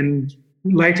 Yeah. And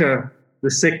later,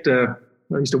 the sector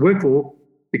I used to work for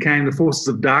became the forces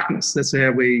of darkness. That's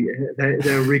how they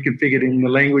were reconfigured in the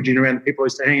language and around the people I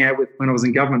used to hang out with when I was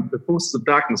in government. The forces of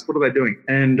darkness, what are they doing?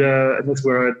 And that's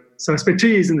where I spent 2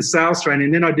 years in the sales training,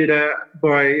 and then I did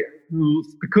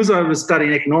because I was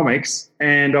studying economics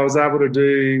and I was able to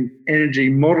do energy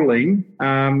modelling,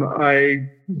 I,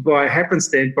 by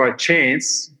happenstance, by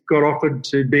chance, got offered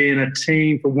to be in a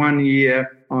team for 1 year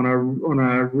on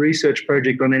a research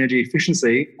project on energy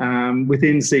efficiency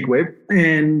within SeekWeb.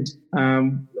 And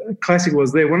classic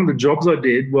was there. One of the jobs I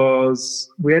did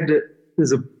was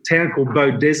there's a town called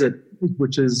Beaudesert,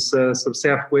 which is sort of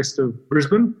southwest of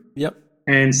Brisbane. Yep.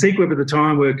 And SeekWeb at the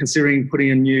time were considering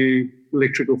putting a new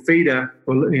electrical feeder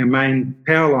or main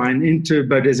power line into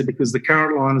Beaudesert because the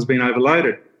current line has been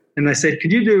overloaded. And they said,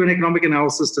 could you do an economic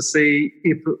analysis to see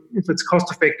if it's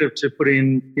cost effective to put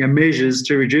in measures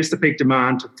to reduce the peak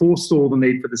demand to forestall the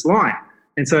need for this line?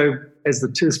 And so as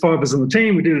 5 of us on the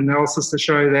team, we did an analysis to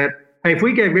show that, hey, if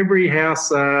we gave every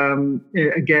house a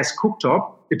gas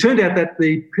cooktop, it turned out that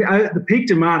the peak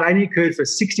demand only occurred for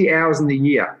 60 hours in the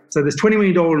year. So this $20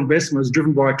 million investment was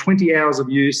driven by 20 hours of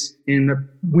use in the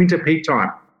winter peak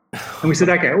time. And we said,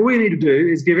 okay, all we need to do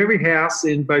is give every house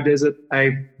in Beaudesert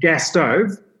a gas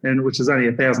stove, and which is only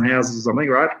 1,000 houses or something,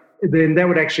 right? Then that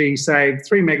would actually save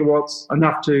 3 megawatts,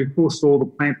 enough to forestall the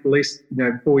plant for at least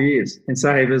 4 years, and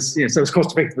save us. So it's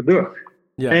cost effective to do it.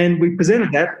 Yeah. And we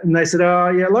presented that, and they said, "Oh,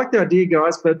 yeah, I like the idea,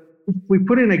 guys, but if we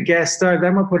put in a gas stove,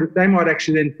 they might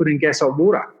actually then put in gas hot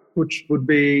water, which would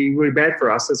be really bad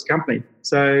for us as a company.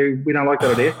 So we don't like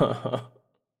that idea."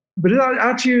 But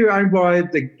aren't you owned by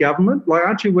the government? Like,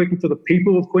 aren't you working for the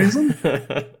people of Queensland?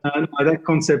 No, that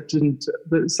concept didn't.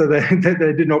 So they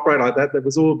didn't operate like that. That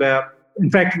was all about. In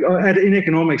fact, in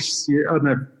economics, I don't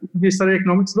know. Have you studied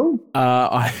economics at all?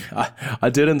 I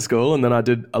did in school, and then I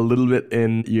did a little bit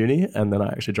in uni, and then I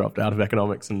actually dropped out of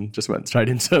economics and just went straight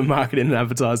into marketing and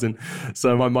advertising.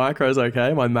 So my micro is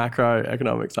okay. My macro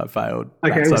economics, I failed.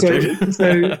 Okay,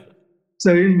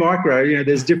 so in micro,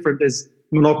 there's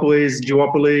monopolies,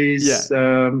 duopolies,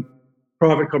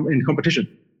 private in competition.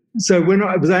 So when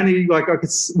it was only like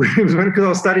because I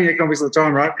was studying economics at the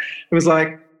time, right? It was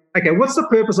like, okay, what's the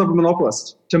purpose of a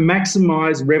monopolist? To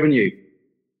maximize revenue,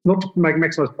 not to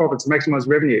maximize profits, to maximize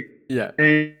revenue. Yeah.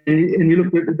 And you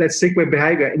look at that SeekWeb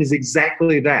behavior, and it's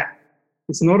exactly that.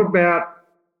 It's not about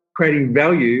creating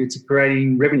value; it's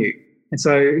creating revenue. And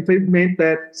so if it meant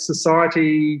that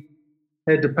society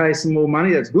had to pay some more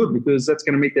money, that's good, because that's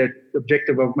going to meet that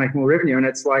objective of making more revenue. And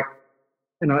it's like,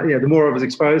 the more I was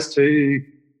exposed to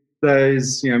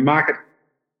those, market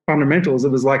fundamentals, it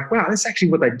was like, wow, that's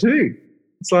actually what they do.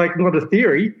 It's like not a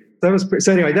theory. When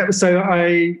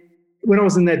I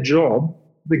was in that job,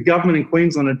 the government in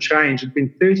Queensland had changed. It'd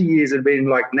been 30 years. It had been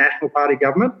like National Party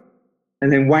government.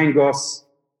 And then Wayne Goss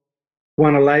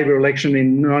won a Labor election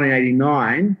in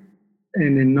 1989.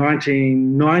 And in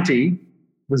 1990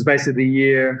 was basically the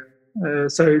year.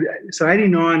 So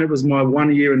 89, it was my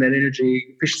 1 year in that energy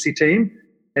efficiency team.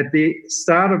 At the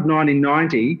start of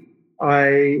 1990,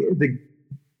 the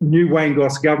new Wayne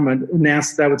Goss government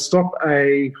announced they would stop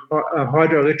a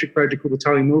hydroelectric project called the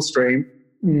Tully Mill Stream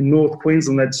in North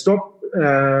Queensland. They'd stop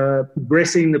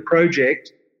progressing the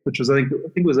project, which was I think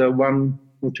it was a $1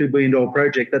 or $2 billion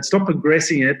project. They'd stop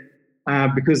progressing it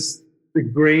because the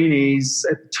Greenies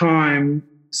at the time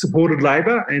supported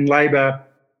Labor, and Labor,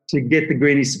 to get the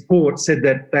Greenies support, said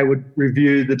that they would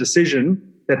review the decision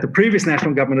that the previous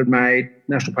National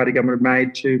Party government had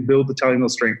made to build the Tully Mill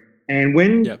Stream. And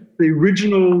when the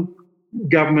original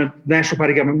National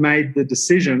Party government made the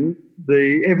decision,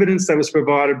 the evidence that was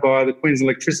provided by the Queensland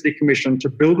Electricity Commission to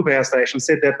build the power station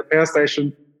said that the power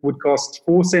station would cost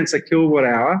 4 cents a kilowatt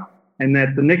hour, and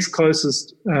that the next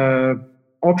closest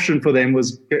option for them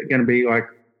was going to be like,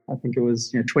 I think it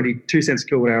was 22 cents a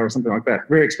kilowatt hour or something like that,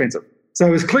 very expensive. So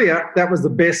it was clear that was the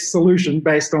best solution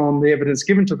based on the evidence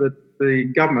given to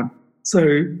the government. So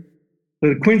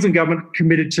the Queensland government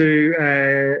committed to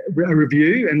a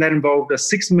review, and that involved a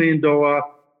 $6 million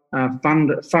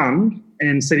fund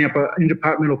and setting up an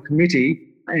interdepartmental committee,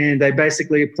 and they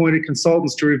basically appointed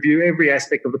consultants to review every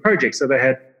aspect of the project. So they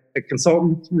had a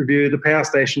consultant review the power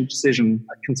station decision,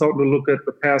 a consultant to look at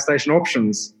the power station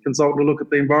options, a consultant to look at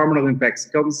the environmental impacts, a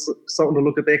consultant to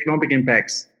look at the economic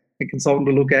impacts, a consultant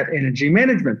to look at energy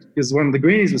management, because one of the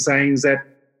Greenies was saying is that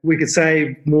we could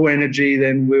save more energy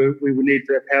than we would need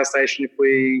for that power station if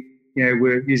we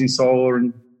were using solar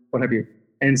and what have you.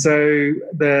 And so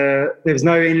there was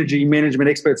no energy management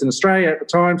experts in Australia at the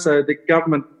time, so the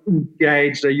government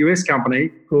engaged a US company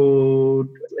called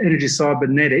Energy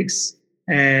Cybernetics,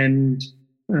 and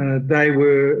they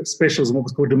were specialists in what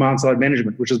was called demand-side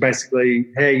management, which is basically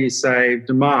how you save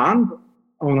demand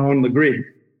on the grid.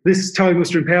 This Tully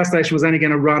Millstream power station was only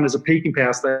going to run as a peaking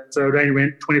power station, so it only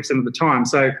ran 20% of the time.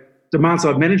 So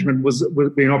demand-side management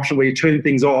would be an option where you turn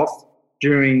things off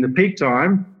during the peak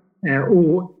time,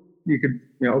 or you could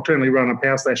alternately run a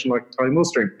power station like Tully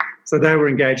Millstream. So they were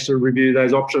engaged to review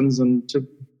those options and to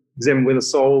examine whether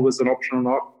solar was an option or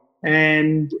not.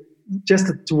 And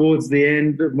just towards the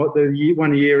end of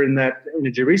 1 year in that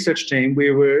energy research team,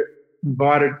 we were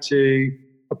invited to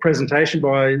a presentation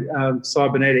by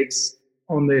Cybernetics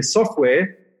on their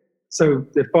software. So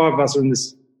the five of us are in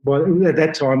this, at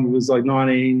that time it was like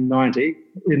 1990.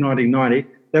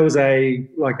 There was a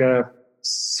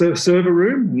server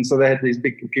room, and so they had these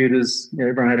big computers.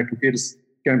 Everyone had a computer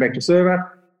going back to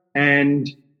server, and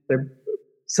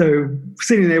so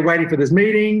sitting there waiting for this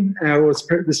meeting or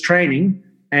this training,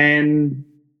 and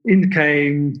in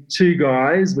came two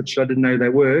guys, which I didn't know they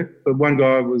were, but one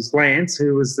guy was Lance,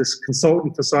 who was this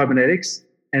consultant for Cybernetics,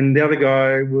 and the other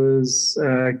guy was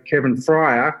Kevin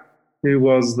Fryer, who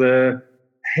was the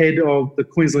head of the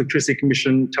Queensland Electricity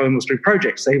Commission Tully Millstream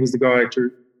project. So he was the guy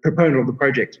proponent of the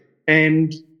project.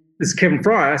 And this Kevin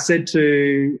Fryer said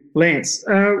to Lance,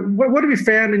 what have you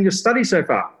found in your study so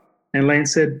far? And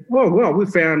Lance said, well, we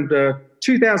found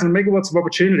 2,000 megawatts of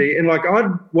opportunity. And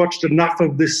I'd watched enough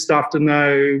of this stuff to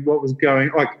know what was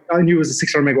going. I knew it was a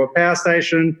 600 megawatt power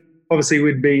station. Obviously,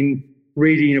 we'd been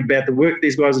reading about the work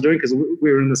these guys are doing because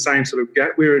we were in the same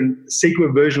we were in the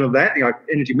secret version of that,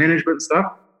 energy management stuff.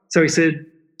 So he said,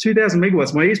 2,000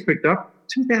 megawatts. My ears picked up.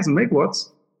 2,000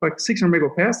 megawatts, 600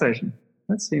 megawatt power station.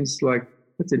 That seems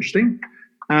that's interesting.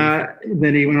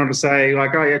 Then he went on to say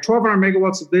 1,200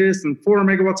 megawatts of this and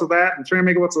 400 megawatts of that and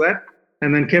 300 megawatts of that.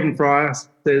 And then Kevin Fryer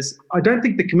says, I don't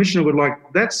think the commissioner would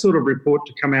like that sort of report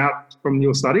to come out from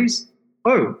your studies.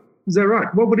 Oh, is that right?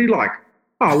 What would he like?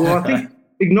 Oh, well, I think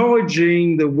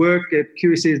acknowledging the work that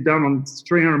QEC has done on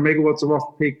 300 megawatts of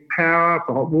off-peak power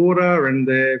for hot water and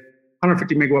their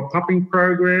 150 megawatt pumping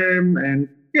program. And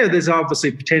there's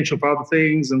obviously potential for other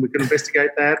things and we can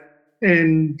investigate that.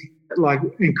 And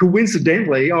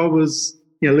coincidentally, I was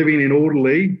living in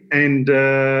Alderley and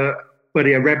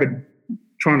rabid,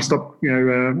 trying to stop.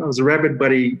 I was a rabid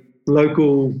buddy,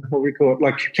 local, what we call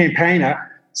it, campaigner,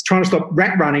 trying to stop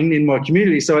rat running in my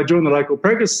community. So I joined the local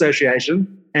Progress Association,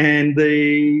 and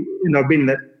I've been in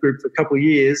that group for a couple of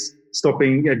years,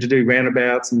 stopping to do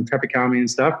roundabouts and traffic calming and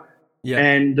stuff. Yeah.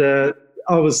 And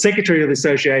I was secretary of the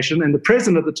association, and the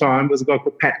president at the time was a guy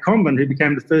called Pat Comben, who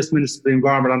became the first Minister for the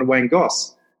Environment under Wayne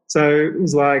Goss. So it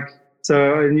was I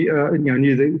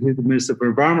knew who the Minister for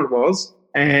Environment was.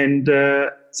 And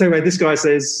so anyway, this guy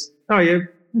says, I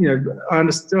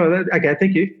understand. Okay,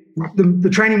 thank you.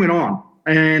 The training went on.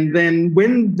 And then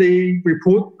when the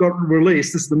report got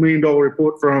released, this is the $1 million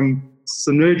report from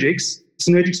Synergix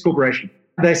Corporation,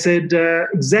 they said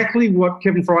exactly what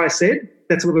Kevin Fryer said.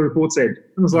 That's what the report said.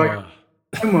 It was oh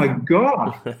my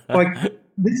God,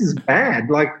 this is bad.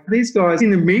 These guys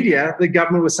in the media, the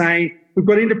government was saying, we've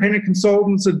got independent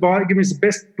consultants giving us the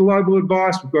best global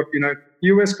advice. We've got,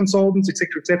 US consultants, et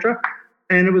cetera,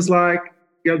 and it was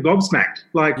gobsmacked.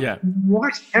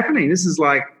 What's happening? This is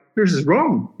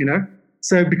wrong,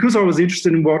 So because I was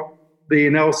interested in what the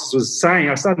analysis was saying,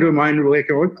 I started doing my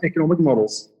own economic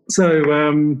models. So,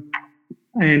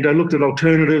 and I looked at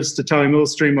alternatives to Tully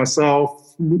Millstream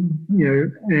myself,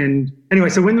 and anyway,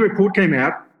 so when the report came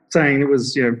out saying it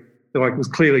was, it was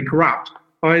clearly corrupt,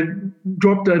 I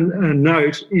dropped a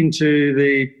note into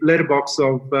the letterbox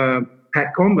of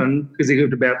Pat Comben, because he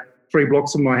lived about 3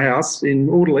 blocks from my house in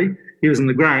Alderley. He was in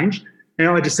the Grange. And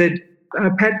I just said,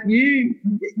 Pat, you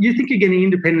think you're getting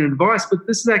independent advice, but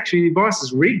this is actually, advice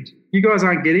is rigged. You guys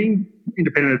aren't getting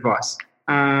independent advice.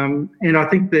 And I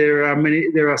think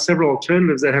there are several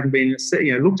alternatives that haven't been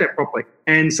looked at properly.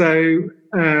 And so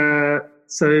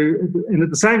and at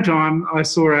the same time, I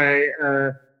saw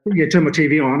turn my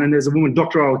TV on, and there's a woman,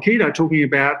 Dr. Olakito, talking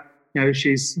about,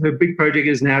 her big project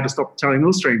is now to stop Tully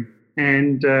Millstream.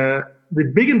 And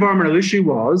the big environmental issue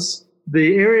was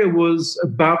the area was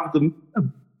above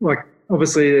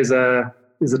obviously there's a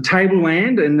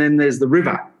tableland and then there's the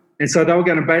river. And so they were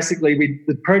going to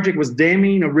the project was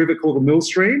damming a river called the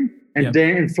Millstream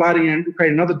and flooding and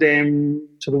creating another dam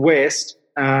to the west.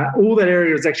 All that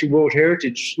area is actually World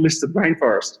Heritage listed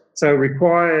rainforest. So it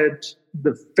required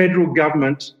the federal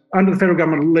government, under the federal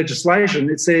government legislation,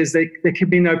 it says there can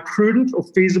be no prudent or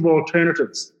feasible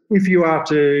alternatives if you are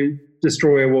to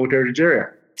destroy a World Heritage Area.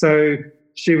 So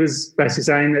she was basically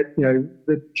saying that,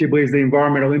 that she believes the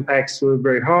environmental impacts were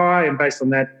very high, and based on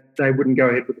that, they wouldn't go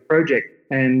ahead with the project.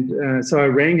 And so I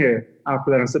rang her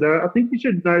after that. I said, I think you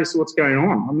should notice what's going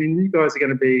on. I mean, you guys are going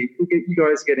to be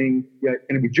going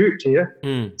to be duped here.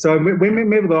 So we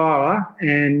met with Isla,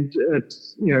 and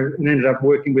and ended up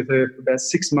working with her for about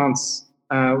 6 months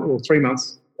or 3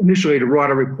 months initially to write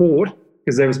a report,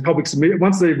 because there was public submission.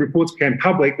 Once the reports became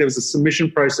public, there was a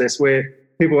submission process where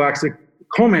people actually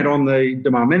comment on the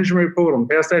demand management report, on the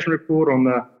power station report, on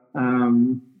the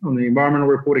environmental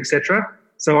report, etc.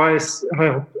 So I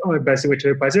basically went to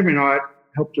her place every night,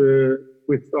 helped her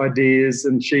with ideas,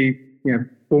 and she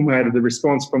formulated the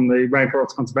response from the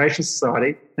Rainforest Conservation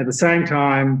Society. At the same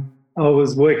time, I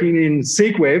was working in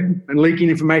SeekWeb and leaking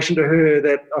information to her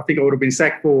that I think I would have been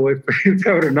sacked for if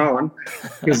I would have known,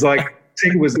 because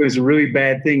SeekWeb was doing some really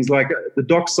bad things, like the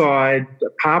dockside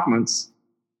apartments,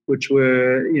 which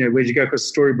were, where you go across the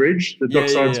Story Bridge, the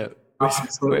dockside. Yeah.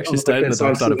 We actually stayed in the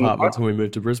dockside apartments when we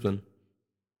moved to Brisbane.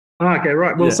 Oh, okay,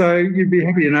 right. Well, so you'd be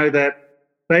happy to know that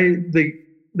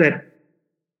that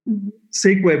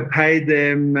SeekWeb paid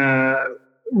them,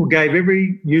 or gave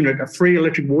every unit a free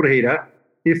electric water heater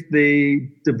if the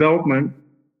development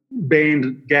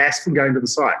banned gas from going to the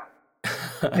site.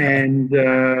 And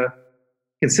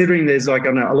considering there's a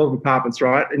lot of apartments,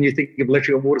 right, and you're thinking of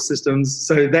electrical water systems,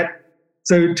 so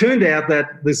it turned out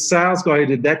that the sales guy who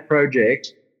did that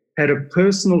project had a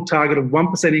personal target of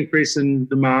 1% increase in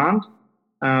demand.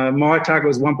 My target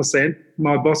was 1%.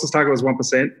 My boss's target was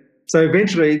 1%. So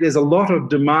eventually there's a lot of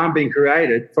demand being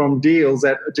created from deals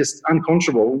that are just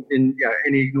unconscionable in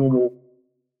any normal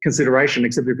consideration,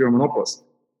 except if you're a monopolist.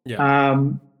 Yeah.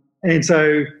 And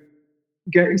so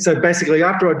basically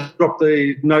after I dropped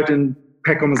the note in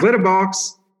Pat Common's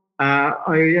letterbox, I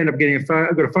ended up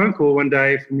I got a phone call one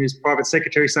day from his private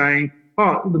secretary saying,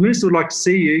 "Oh, the minister would like to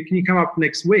see you. Can you come up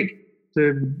next week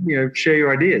to share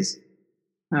your ideas?"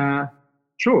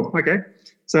 Sure, okay.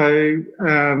 So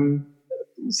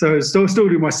still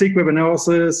do my SeekWeb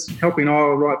analysis, helping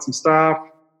Isla write some stuff.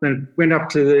 Then went up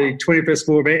to the 21st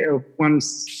floor of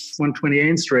 120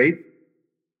 Ann Street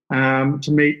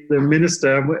to meet the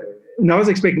minister. And I was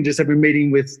expecting just to have a meeting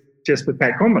with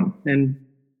Pat Common. And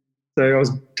so I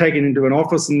was taken into an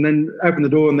office and then opened the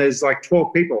door, and there's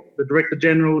 12 people: the Director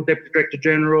General, Deputy Director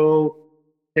General,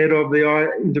 head of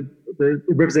the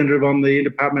representative on the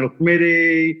Interdepartmental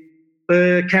Committee,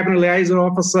 the Cabinet Liaison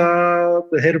Officer,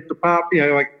 the head of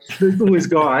department, all these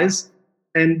guys.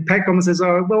 And Pat Common says,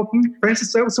 "Oh, well,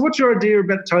 Francis, so what's your idea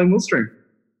about the Tolling Mill Stream?"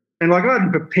 And I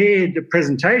hadn't prepared a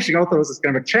presentation. I thought I was just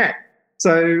going to have a chat.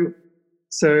 So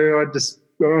I just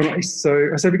I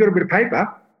said, "Have you got a bit of paper?"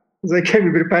 So they gave me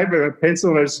a bit of paper and a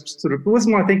pencil, and I just sort of, what was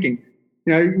my thinking?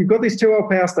 You've got these two old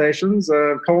power stations,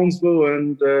 Collinsville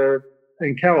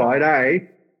and Callide A.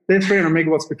 They're 300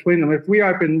 megawatts between them. If we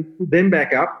open them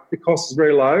back up, the cost is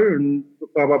very low, and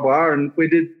blah, blah, blah. And we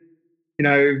did,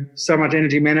 so much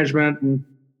energy management. And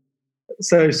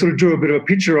so sort of drew a bit of a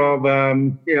picture of,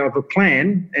 of a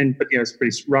plan, but it's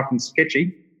pretty rough and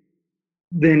sketchy.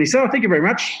 Then he said, "Oh, thank you very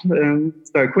much."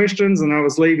 No questions. And I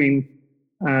was leaving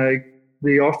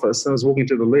the office. I was walking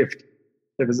to the lift.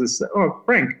 There was this,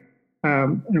 Frank.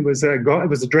 And it was a guy, it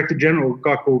was the Director General, a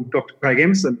guy called Dr. Craig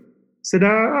Emerson. Said,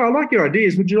 "I like your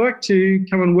ideas. Would you like to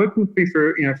come and work with me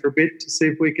for a bit to see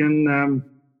if we can,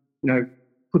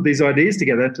 put these ideas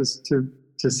together to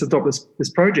stop this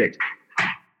project?"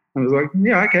 I was like,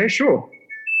 "Yeah, okay, sure."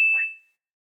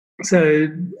 So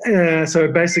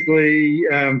basically,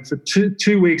 for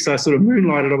two weeks, I sort of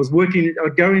moonlighted.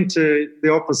 I'd go into the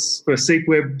office for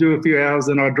SeekWeb, do a few hours,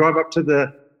 and I'd drive up to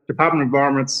the Department of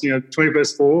Environment's,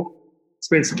 21st floor,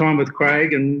 spend some time with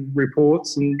Craig and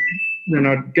reports, and then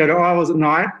I'd go to Islas at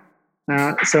night.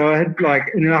 So I had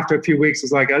and after a few weeks, I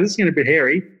was like, "Oh, this is getting a bit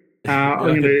hairy." I'm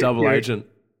going to double agent.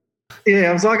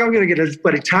 Yeah, I was like, "I'm going to get a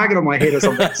bloody target on my head or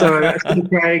something." So I said to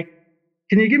Craig,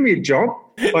 "Can you give me a job?"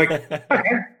 Okay.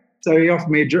 So he offered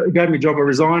me gave me a job. I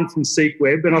resigned from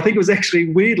SeekWeb, and I think it was actually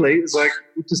weirdly, it was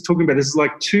just talking about this, is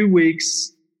 2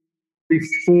 weeks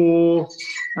before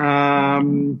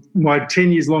my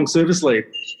 10 years long service leave.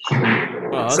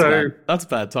 Oh, that's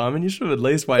bad timing. You should have at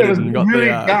least waited and got really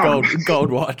the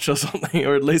gold watch or something,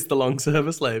 or at least the long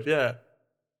service leave. Yeah.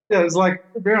 Yeah, it was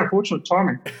very unfortunate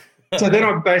timing. So then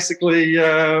I basically,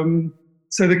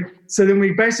 so then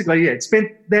we basically, spent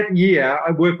that year.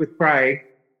 I worked with Craig,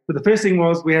 but the first thing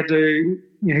was we had to,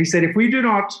 he said, if we do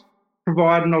not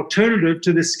provide an alternative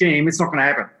to this scheme, it's not going to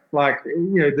happen.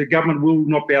 The government will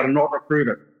not be able to not approve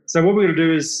it. So what we're going to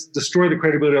do is destroy the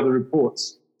credibility of the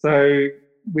reports. So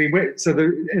we went. So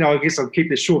I guess I'll keep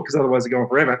this short because otherwise it'll go on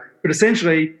forever. But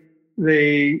essentially,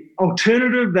 the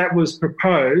alternative that was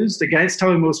proposed against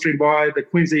Tully Millstream by the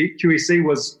Queensland QEC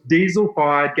was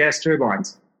diesel-fired gas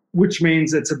turbines, which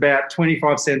means it's about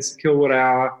 25 cents a kilowatt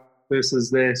hour versus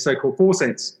their so-called 4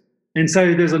 cents. And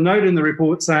so there's a note in the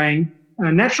report saying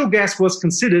natural gas was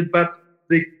considered, but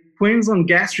the Queensland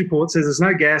gas report says there's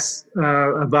no gas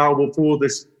available for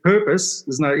this purpose.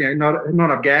 There's not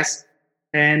enough gas,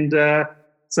 and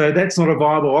so that's not a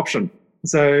viable option.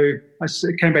 So I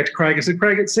came back to Craig and said,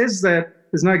 Craig, it says that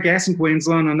there's no gas in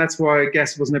Queensland, and that's why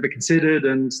gas was never considered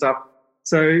and stuff.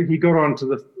 So he got on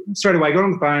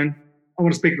the phone. I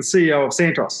want to speak to the CEO of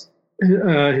Santos,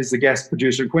 who's the gas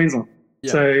producer in Queensland.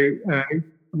 Yeah. So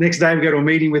next day we go to a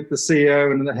meeting with the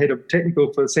CEO and the head of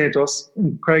technical for Santos,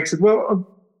 and Craig said,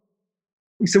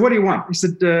 he said, what do you want? He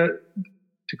said to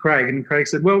Craig, and Craig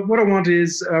said, well, what I want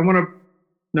is I want to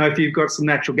know if you've got some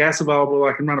natural gas available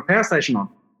I can run a power station on.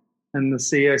 And the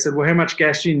CEO said, well, how much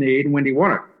gas do you need and when do you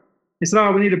want it? He said,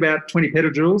 we need about 20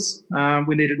 petajoules.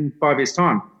 We need it in 5 years'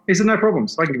 time. He said, no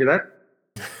problems. I can give you that.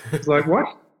 It's like,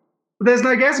 what? But there's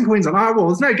no gas in Queensland.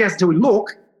 There's no gas until we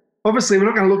look. Obviously, we're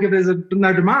not going to look if there's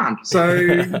no demand. So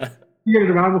you get a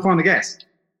demand, we'll find the gas.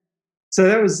 So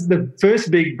that was the first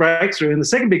big breakthrough. And the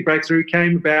second big breakthrough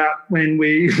came about when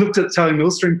we looked at Tully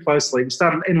Millstream closely. We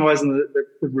started analysing the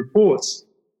reports.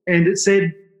 And it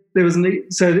said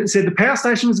the power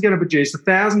station was going to produce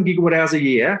 1,000 gigawatt hours a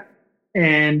year,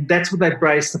 and that's what they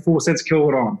based the 4 cents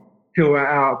kilowatt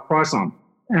hour price on.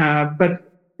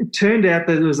 But it turned out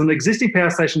that there was an existing power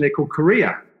station there called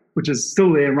Korea, which is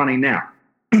still there and running now.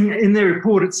 In their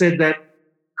report, it said that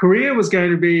Korea was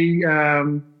going to be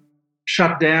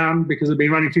shut down because it had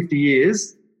been running 50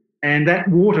 years, and that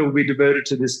water will be diverted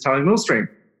to this Tully Millstream.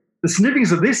 The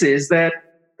significance of this is that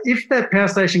if that power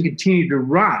station continued to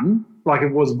run like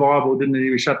it was viable, didn't need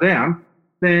to be shut down,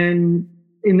 then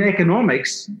in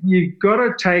economics, you've got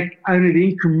to take only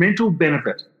the incremental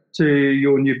benefit to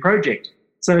your new project.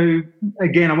 So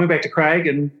again, I went back to Craig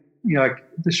and,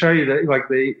 to show you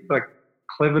the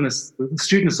cleverness, the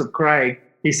astuteness of Craig.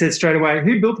 He said straight away,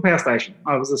 who built the power station?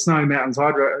 I was the Snowy Mountains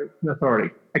Hydro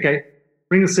Authority. Okay,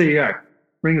 bring the CEO.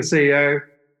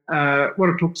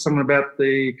 Want to talk to someone about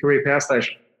the Korea Power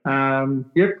Station.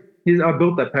 Yep, I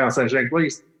built that power station, actually.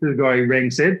 The guy who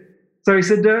rang said. So he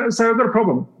said, so I've got a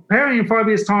problem. Apparently in 5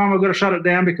 years' time, I've got to shut it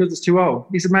down because it's too old.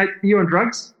 He said, mate, are you on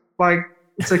drugs?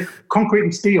 It's a concrete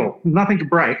and steel, nothing to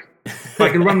break.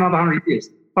 It'll run another 100 years.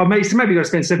 Maybe you've got to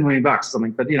spend $7 million or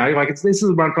something, but, this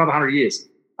is run for another 100 years.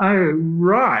 Oh,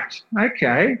 right.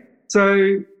 Okay.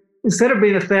 So instead of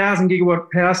being 1,000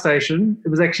 gigawatt power station, it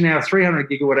was actually now a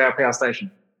 300 gigawatt hour power station.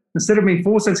 Instead of being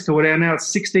 4 cents a kilowatt hour, now it's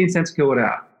 16 cents a kilowatt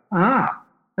hour.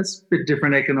 That's a bit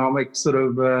different economic sort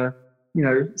of,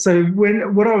 So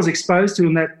what I was exposed to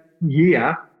in that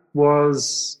year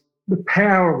was the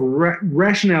power of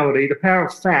rationality, the power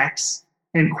of facts,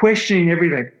 and questioning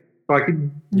everything.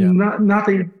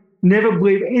 Nothing, never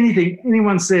believe anything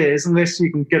anyone says unless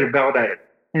you can get it validated.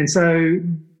 And so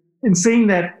in seeing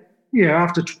that,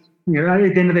 after, at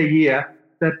the end of the year,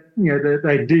 that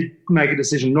they did make a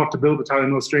decision not to build the Tully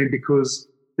Millstream because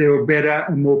there were better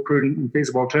and more prudent and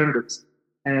feasible alternatives.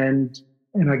 And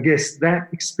I guess that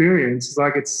experience is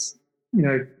it's,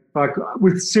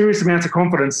 with serious amounts of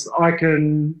confidence, I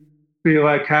can feel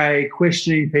okay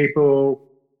questioning people,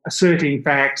 asserting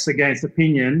facts against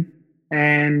opinion,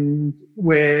 and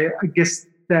where I guess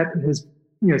that has,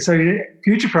 so in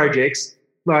future projects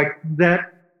like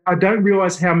that, I don't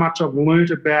realise how much I've learnt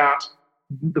about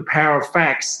the power of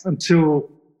facts until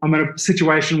I'm in a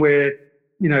situation where,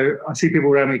 I see people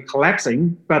around me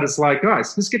collapsing, but it's like,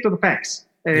 guys, let's get to the facts.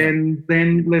 And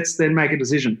then let's make a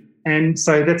decision. And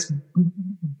so that's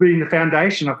been the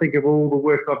foundation, I think, of all the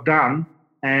work I've done.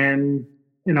 And,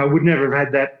 I would never have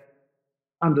had that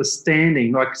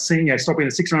understanding, seeing, stopping a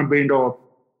 $600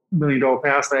 million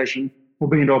power station or $1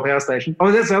 billion power station.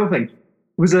 Oh, that's the other thing.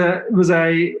 It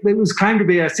was claimed to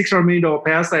be a $600 million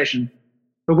power station.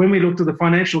 But when we looked at the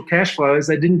financial cash flows,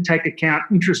 they didn't take account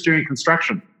interest during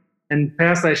construction. And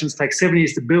power stations take 7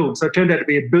 years to build. So it turned out to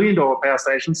be a $1 billion power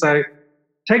station. So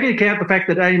taking account the fact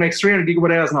that it only makes 300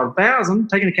 gigawatt hours, not 1,000,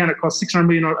 taking account it costs 600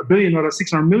 million, not a billion, not a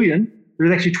 600 million, it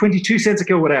was actually 22 cents a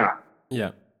kilowatt hour.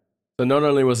 Yeah. So not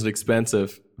only was it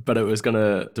expensive, but it was going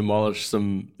to demolish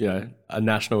some, a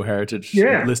national heritage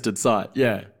listed site.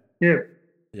 Yeah. Yeah.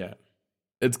 Yeah.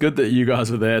 It's good that you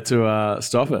guys were there to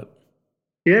stop it.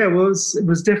 Yeah, it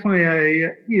was definitely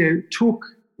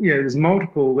there's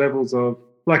multiple levels of,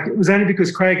 it was only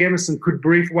because Craig Emerson could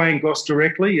brief Wayne Goss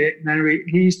directly.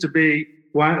 He used to be,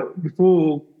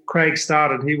 before Craig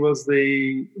started, he was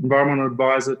the environmental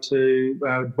advisor to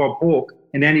Bob Hawke,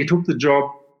 and then he took the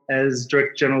job as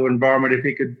Director General of Environment if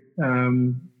he could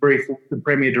brief the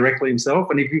Premier directly himself.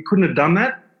 And if he couldn't have done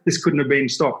that, this couldn't have been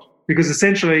stopped, because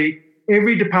essentially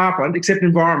every department except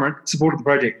Environment supported the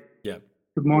project. Yeah.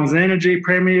 The Mines and Energy,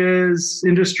 Premiers,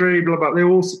 Industry, blah, blah, they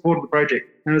all supported the project.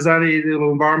 And it was only the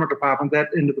little Environment department that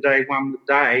end of the day won the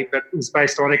day, but it was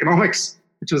based on economics,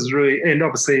 which was really, and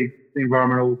obviously the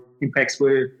environmental impacts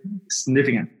were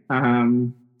significant.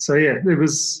 So yeah, it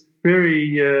was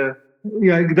very, that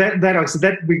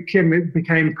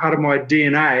became part of my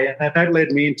DNA, and that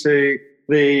led me into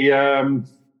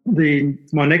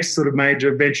my next sort of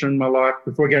major venture in my life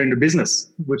before going into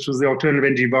business, which was the Alternative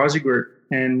Energy Advisory Group.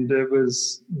 And it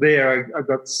was there I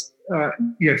got,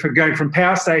 for going from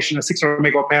power station, a 600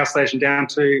 megawatt power station, down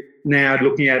to now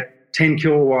looking at 10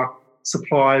 kilowatt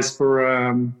supplies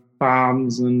for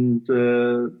farms and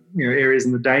areas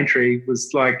in the Daintree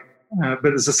was like,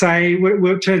 but it's the same.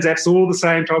 Well, it turns out it's all the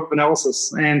same type of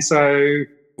analysis, and so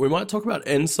we might talk about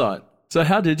Ensight. So,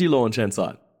 how did you launch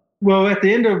Ensight? Well, at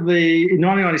the end of in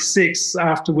 1996,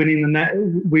 after winning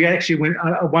we actually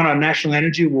won a National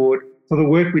Energy Award for the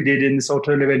work we did in this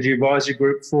Alternative Energy Advisory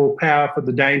Group for power for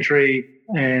the Daintree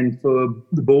and for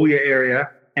the Boulia area,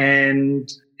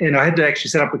 and I had to actually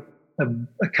set up a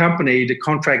company to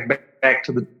contract back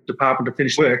to the department to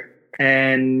finish work,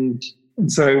 and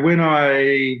so when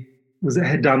I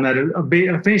had done that, I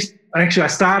finished. Actually, I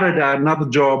started another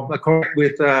job, a contract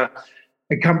with a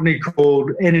company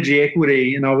called Energy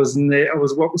Equity, and I was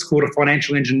what was called a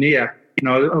financial engineer.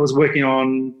 I was working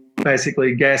on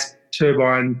basically gas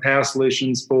turbine power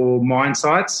solutions for mine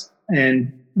sites.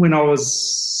 And when I was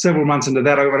several months into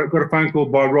that, I got a phone call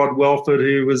by Rod Welford,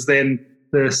 who was then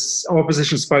the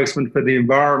opposition spokesman for the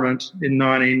environment in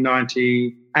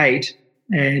 1998,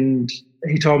 and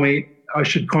he told me I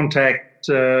should contact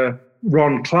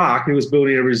Ron Clark, who was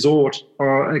building a resort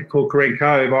called Karen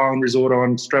Cove Island Resort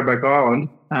on Stradbroke Island,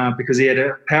 because he had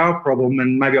a power problem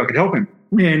and maybe I could help him.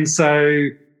 And so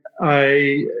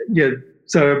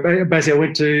basically I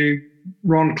went to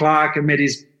Ron Clark and met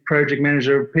his project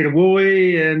manager, Peter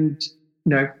Woolley, and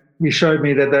he showed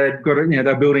me that they'd got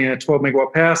they're building a 12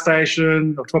 megawatt power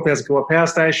station or 12,000 kilowatt power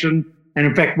station. And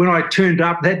in fact, when I turned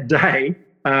up that day,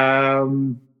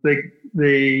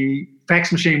 the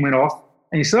fax machine went off.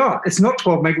 And he said, it's not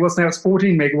 12 megawatts now, it's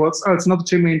 14 megawatts. Oh, it's another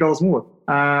 $2 million more.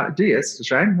 Dear, it's a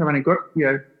shame. I've only got,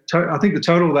 I think the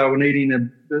total they were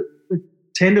needing, the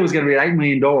tender was going to be $8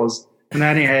 million, and they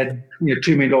only had,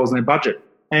 $2 million in their budget.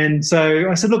 And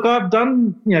so I said, look, I've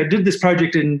done, did this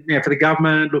project for the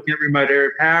government, looking at remote area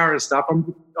power and stuff.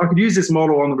 I could use this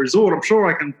model on the resort. I'm sure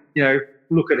I can,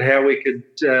 look at how we could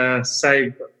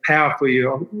save power for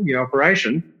your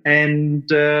operation. And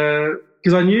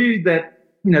because I knew that,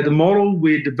 the model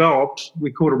we developed,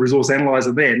 we called a resource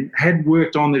analyzer then, had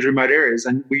worked on these remote areas,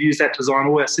 and we used that to design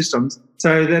all our systems.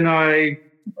 So then I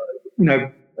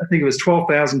think it was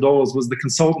 $12,000 was the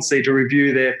consultancy to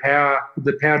review the power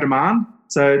demand.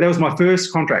 So that was my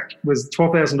first contract, was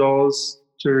 $12,000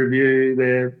 to review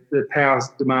the power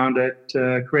demand at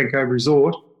Karen Cove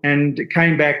Resort. And it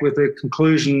came back with a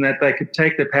conclusion that they could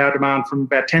take the power demand from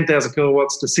about 10,000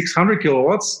 kilowatts to 600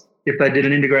 kilowatts if they did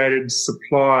an integrated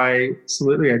supply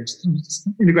solution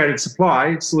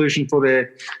for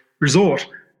their resort.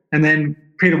 And then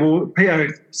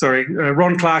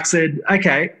Ron Clark said,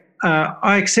 okay,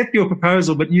 I accept your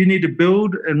proposal, but you need to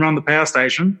build and run the power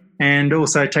station and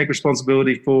also take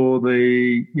responsibility for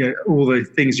the all the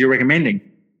things you're recommending.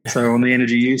 So on the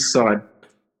energy use side.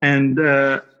 And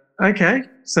okay,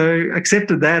 so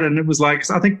accepted that, and it was like,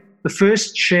 I think the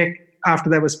first check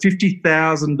after that was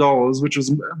 $50,000, which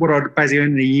was what I'd basically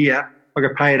earned in a year. I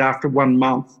got paid after 1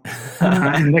 month.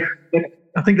 And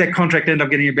I think that contract ended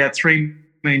up getting about $3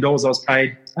 million I was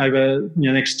paid over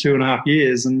the next 2.5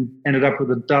 years, and ended up with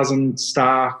a dozen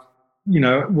staff,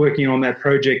 working on that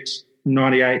project from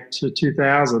 98 to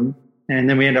 2000. And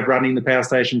then we ended up running the power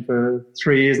station for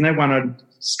 3 years, and that won an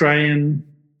Australian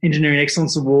Engineering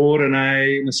Excellence Award and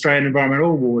an Australian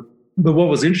Environmental Award. But what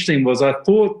was interesting was I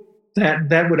thought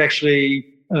that would actually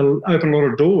open a lot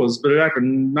of doors, but it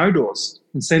opened no doors.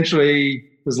 Essentially,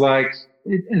 it was like,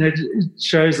 it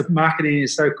shows that marketing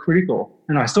is so critical,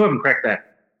 and I still haven't cracked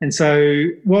that. And so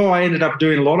while I ended up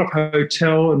doing a lot of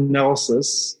hotel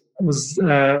analysis, I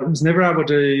was never able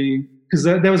to, because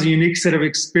there was a unique set of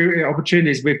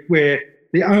opportunities where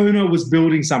the owner was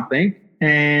building something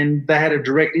and they had a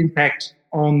direct impact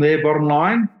on their bottom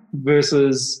line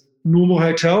versus normal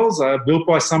hotels are built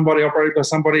by somebody, operated by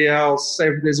somebody else.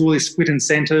 There's all these split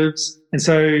incentives. And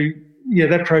so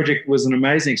that project was an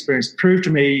amazing experience. Proved to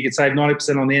me you could save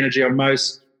 90% on the energy on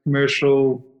most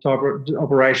commercial type of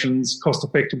operations cost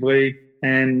effectively,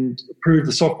 and proved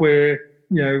the software,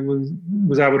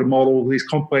 was able to model these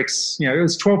complex, it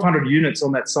was 1,200 units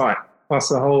on that site,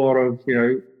 plus a whole lot of,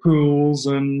 pools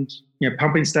and,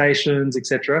 pumping stations,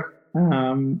 etc.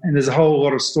 And there's a whole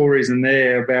lot of stories in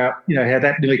there about, how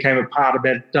that nearly came apart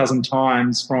about a dozen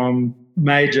times from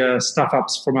major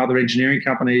stuff-ups from other engineering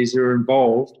companies who were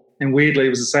involved. And weirdly, it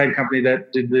was the same company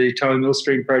that did the Towing Mill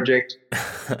Stream project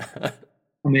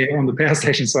on the power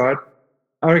station side.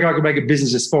 I reckon I could make a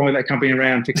business just following that company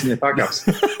around, fixing their fuck-ups.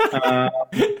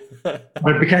 But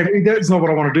that's not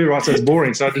what I want to do, right? So it's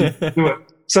boring, so I didn't do it.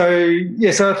 So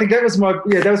I think that was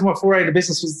my foray into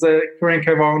business, was the Coorang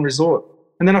Cove Island Resort.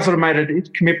 And then I sort of made a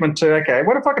commitment to, okay,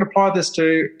 what if I could apply this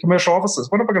to commercial offices?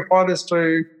 What if I could apply this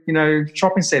to,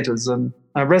 shopping centres and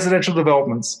residential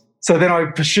developments? So then I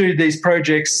pursued these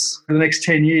projects for the next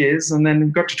 10 years, and then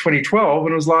got to 2012,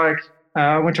 and it was like,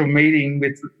 I went to a meeting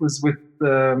with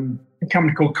a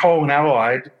company called Coal and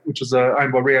Allied, which was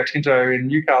owned by Rio Tinto in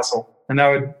Newcastle. And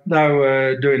they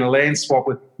were doing a land swap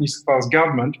with New South Wales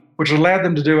government, which allowed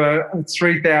them to do a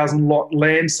 3,000 lot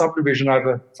land subdivision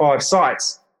over 5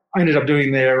 sites. I ended up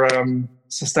doing their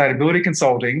sustainability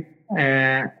consulting.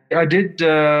 And I did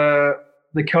the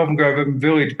Kelvin Grove Urban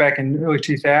Village back in the early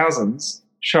 2000s,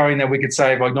 showing that we could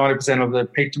save like 90% of the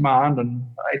peak demand and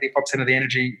 85% of the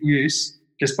energy use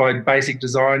just by basic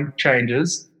design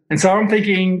changes. And so I'm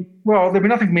thinking, well, there'll be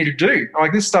nothing for me to do.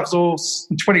 Like, this stuff's all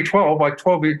in 2012, like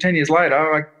 10 years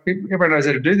later, like everyone knows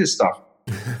how to do this stuff.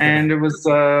 And it was,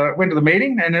 went to the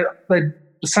meeting, and the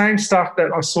same stuff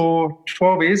that I saw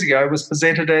 12 years ago was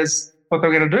presented as what they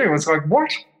were going to do. It was like,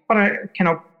 what?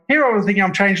 Here I was thinking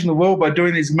I'm changing the world by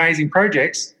doing these amazing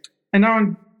projects, and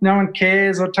no one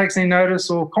cares or takes any notice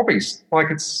or copies.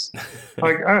 Like, it's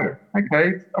like, oh,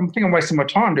 okay, I think I'm wasting my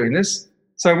time doing this.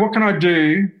 So what can I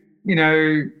do?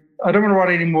 I don't want to write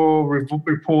any more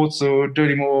reports or do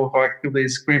any more like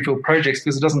these greenfield projects,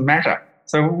 because it doesn't matter.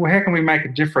 So how can we make a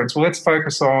difference? Well, let's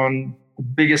focus on the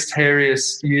biggest,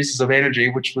 hairiest uses of energy,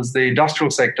 which was the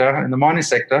industrial sector and the mining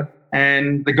sector.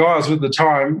 And the guy I was with at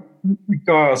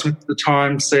the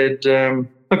time said,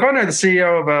 look, I know the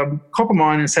CEO of a copper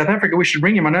mine in South Africa. We should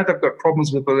ring him. I know they've got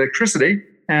problems with electricity.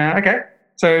 Okay.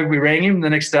 So we rang him the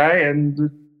next day,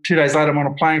 and 2 days later I'm on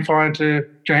a plane flying to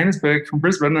Johannesburg from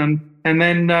Brisbane, and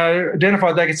then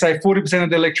identified they could save 40% of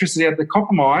the electricity at the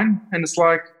copper mine. And it's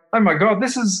like, oh my God,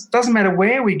 doesn't matter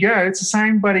where we go, it's the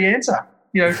same bloody answer.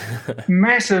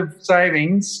 Massive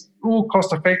savings, all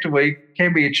cost effectively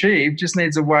can be achieved, just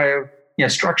needs a way of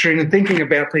structuring and thinking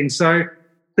about things. So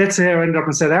that's how I ended up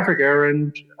in South Africa.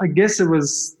 And I guess it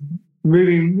was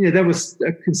that was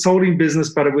a consulting business,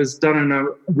 but it was done in a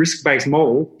risk-based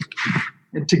model.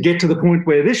 And to get to the point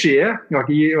where this year, like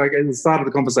at the start of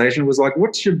the conversation, was like,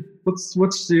 what's your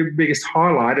biggest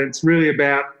highlight? And it's really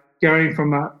about going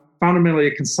from fundamentally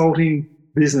a consulting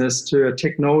business to a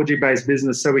technology-based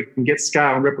business, so we can get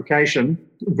scale and replication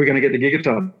if we're going to get the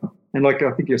gigaton. And like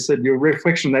I think you said, your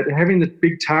reflection that having the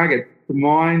big target, the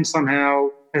mind somehow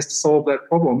has to solve that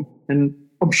problem. And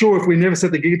I'm sure if we never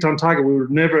set the gigaton target, we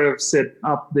would never have set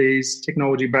up these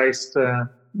technology-based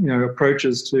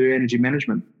approaches to energy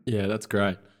management. Yeah, that's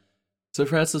great. So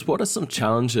Francis, what are some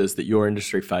challenges that your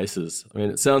industry faces? I mean,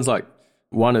 it sounds like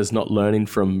one is not learning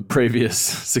from previous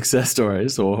success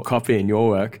stories or copying your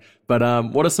work, but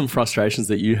what are some frustrations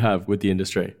that you have with the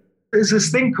industry? There's this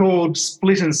thing called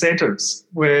split incentives,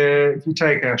 where if you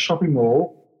take a shopping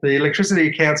mall, the electricity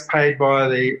account's paid by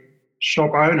the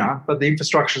shop owner, but the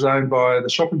infrastructure is owned by the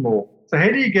shopping mall. So how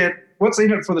do you what's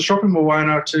in it for the shopping mall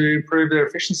owner to improve their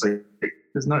efficiency?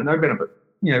 There's no benefit.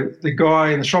 The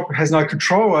guy in the shop has no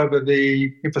control over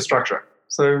the infrastructure.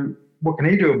 So what can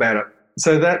he do about it?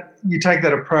 So that you take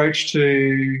that approach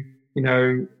to,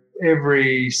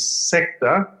 every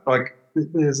sector. Like,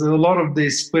 there's a lot of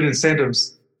these split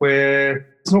incentives where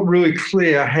it's not really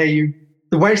clear how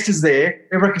the waste is there.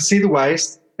 Everyone can see the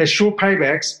waste. There's short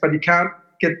paybacks, but you can't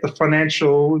get the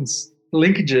financial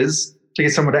linkages to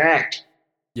get someone to act.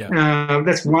 Yeah.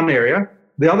 That's one area.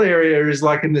 The other area is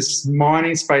like in this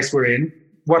mining space we're in.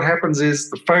 What happens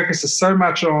is the focus is so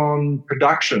much on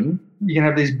production. You can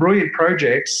have these brilliant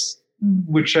projects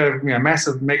which have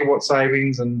massive megawatt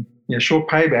savings and short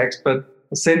paybacks, but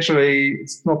essentially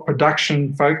it's not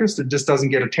production focused. It just doesn't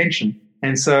get attention.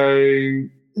 And so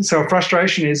a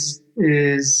frustration is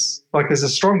like, there's a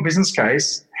strong business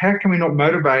case. How can we not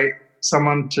motivate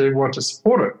someone to want to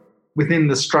support it within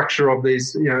the structure of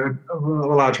these, a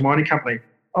large mining company?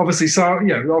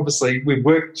 Obviously we've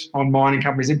worked on mining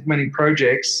companies implementing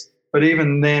projects, but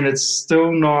even then it's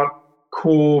still not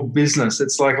core business.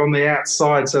 It's like on the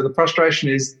outside. So the frustration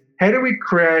is, how do we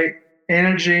create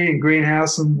energy and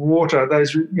greenhouse and water,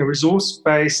 those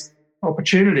resource-based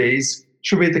opportunities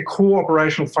should be the core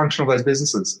operational function of those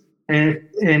businesses.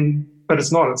 But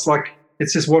it's not. It's like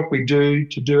it's just what we do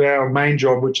to do our main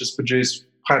job, which is produce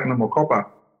platinum or copper.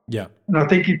 Yeah. And I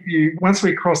think once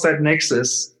we cross that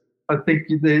nexus, I think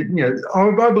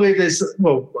I believe there's,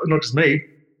 well, not just me,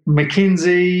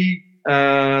 McKinsey,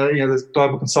 there's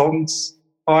global consultants,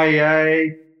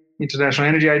 IEA, International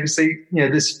Energy Agency,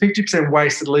 there's 50%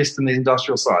 waste at least in these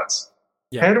industrial sites.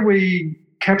 Yeah. How do we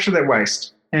capture that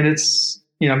waste? And it's,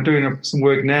 I'm doing some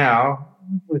work now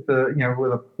with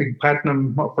a big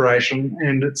platinum operation,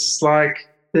 and it's like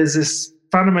there's this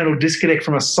fundamental disconnect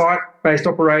from a site-based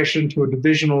operation to a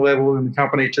divisional level in the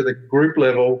company to the group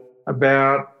level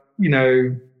about,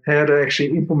 how to actually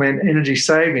implement energy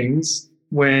savings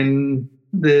when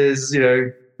there's,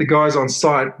 the guys on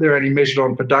site, they're only measured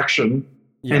on production.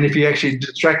 Yeah. And if you actually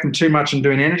distract them too much in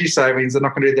doing energy savings, they're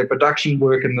not going to do their production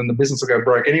work, and then the business will go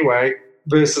broke anyway,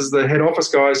 versus the head office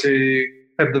guys who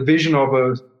have the vision of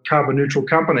a carbon neutral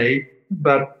company,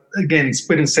 but again,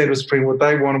 split incentives between what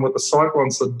they want and what the site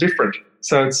wants are different.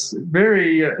 So it's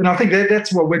very, and I think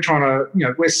that's what we're trying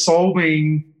to, we're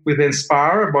solving with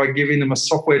Inspira by giving them a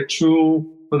software tool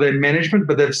for their management,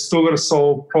 but they've still got to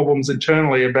solve problems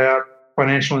internally about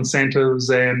financial incentives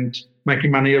and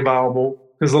making money available.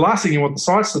 Because the last thing you want the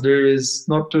sites to do is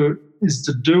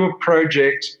to do a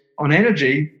project on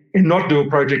energy and not do a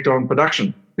project on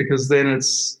production, because then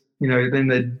it's, then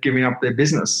they're giving up their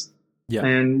business. Yeah.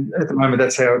 And at the moment,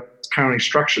 that's how it's currently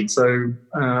structured. So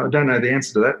I don't know the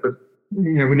answer to that, but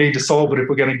we need to solve it if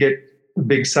we're going to get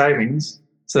big savings.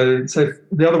 So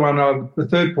the other one, the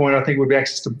third point, I think, would be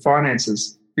access to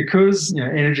finances, because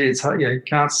energy, it's you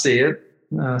can't see it.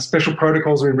 Special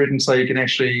protocols have been written so you can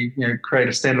actually create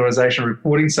a standardization of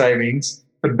reporting savings,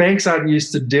 but banks aren't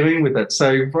used to dealing with it.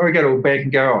 So if I go to a bank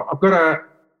and go, I've got a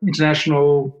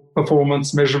international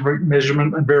performance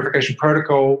measurement and verification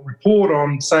protocol report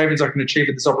on savings I can achieve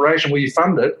at this operation, will you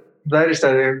fund it? They just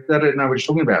don't know what you're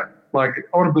talking about. Like,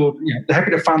 I want to build, they're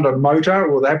happy to fund a motor,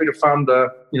 or they're happy to fund a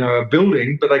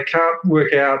building, but they can't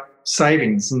work out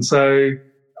savings. And so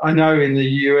I know in the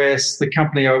US, the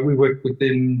company we work with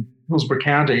in Hillsborough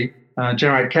County,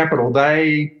 Generate Capital,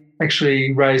 they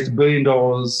actually raised $1 billion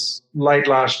late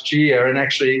last year, and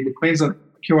actually the Queensland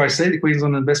QIC, the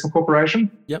Queensland Investment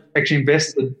Corporation, actually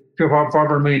invested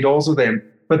 $500 million with them.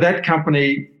 But that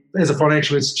company, as a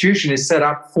financial institution, is set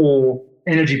up for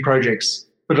energy projects.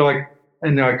 But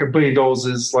 $1 billion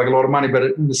is like a lot of money, but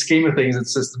in the scheme of things,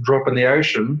 it's just a drop in the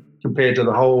ocean compared to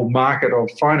the whole market of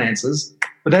finances.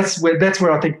 But that's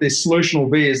where I think the solution will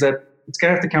be, is that it's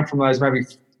going to have to come from those maybe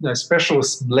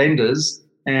specialist lenders,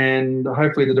 and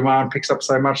hopefully the demand picks up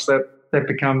so much that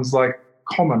becomes like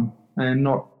common, and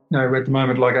not at the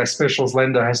moment like a specialist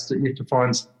lender you have to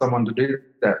find someone to do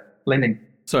that lending.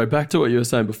 So back to what you were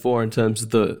saying before in terms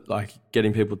of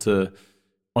getting people to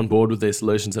on board with these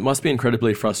solutions. It must be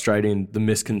incredibly frustrating, the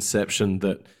misconception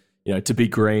that to be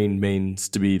green means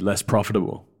to be less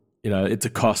profitable. It's a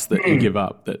cost that you give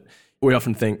up. That we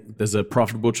often think there's a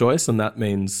profitable choice and that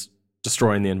means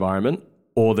destroying the environment,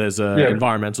 or there's an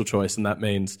environmental choice and that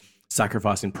means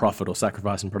sacrificing profit or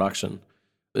sacrificing production.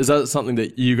 Is that something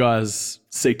that you guys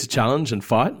seek to challenge and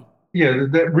fight? Yeah,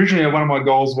 originally one of my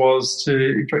goals was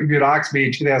to, if you'd asked me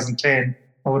in 2010,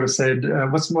 I would have said,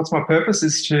 what's my purpose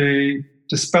is to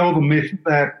dispel the myth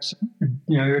that,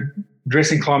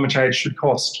 addressing climate change should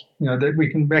cost, that we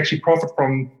can actually profit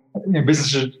from,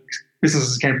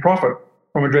 businesses can profit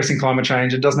from addressing climate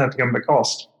change. It doesn't have to come at a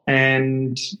cost.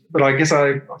 But I guess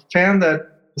I found that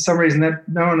for some reason that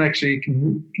no one actually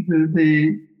can,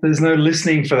 there's no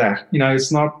listening for that.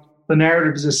 It's not, the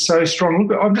narrative is just so strong.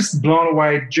 Look, I'm just blown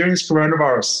away during this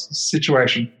coronavirus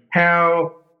situation,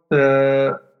 how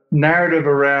the narrative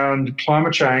around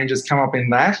climate change has come up in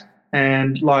that.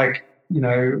 And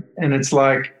and it's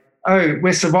like, oh,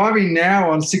 we're surviving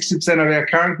now on 60% of our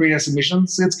current greenhouse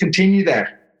emissions. Let's continue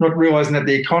that. Not realising that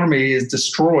the economy is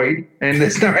destroyed and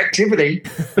there's no activity.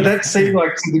 But that seems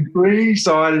like the green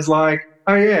side is like,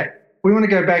 oh yeah, we want to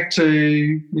go back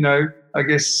to, I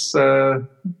guess,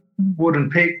 wood and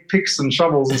picks and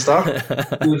shovels and stuff.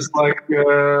 It's like,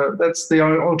 that's the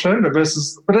alternative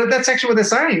but that's actually what they're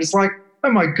saying. It's like,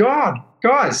 oh my God,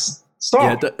 guys,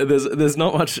 stop. Yeah, there's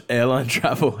not much airline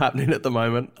travel happening at the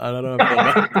moment. I don't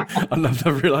know.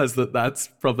 I've realised that's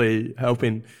probably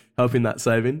helping that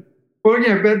saving. Well,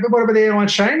 yeah, but what about the airline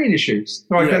shaming issues?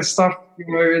 That stuff,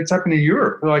 it's happening in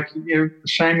Europe.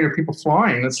 Shaming of people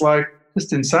flying. It's like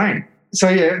just insane. So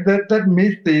yeah, that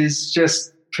myth is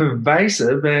just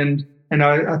pervasive, and And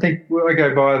I think I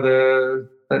go by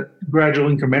that gradual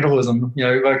incrementalism,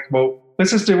 well,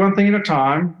 let's just do one thing at a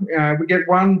time. We get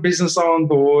one business on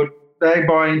board, they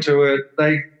buy into it,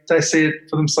 they see it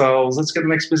for themselves. Let's get the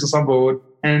next business on board,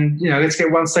 and let's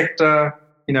get one sector.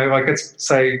 Like let's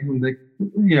say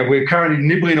we're currently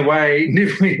nibbling away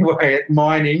at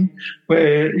mining.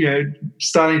 We're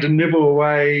starting to nibble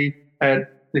away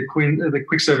at the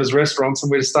quick service restaurants,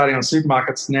 and we're starting on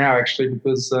supermarkets now actually,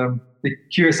 because the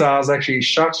QSR is actually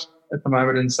shut at the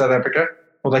moment in South Africa.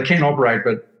 Well, they can operate,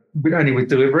 but only with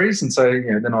deliveries, and so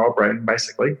they're not operating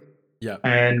basically. Yeah.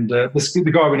 And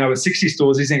the guy we know with 60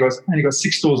 stores, he's only got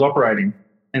 6 stores operating,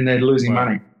 and they're losing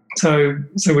money. So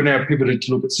we're now pivoted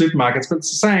to look at supermarkets, but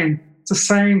it's the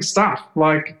same stuff.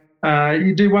 Like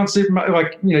you do one supermarket,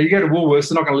 like you go to Woolworths,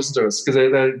 they're not going to listen to us because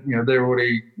they're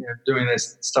already doing their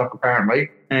stuff apparently.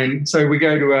 And so we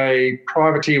go to a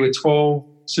privateer with 12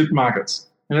 supermarkets,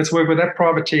 and let's work with that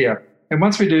privateer. And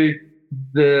once we do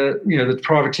the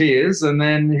privateers, and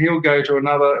then he'll go to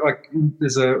another, like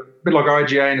there's a bit like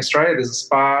IGA in Australia, there's a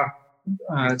Spar,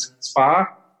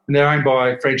 and they're owned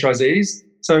by franchisees.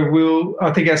 So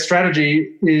I think our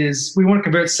strategy is we want to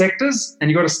convert sectors, and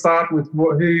you've got to start with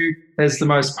who has the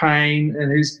most pain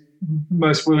and who's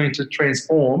most willing to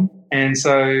transform. And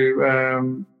so,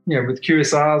 with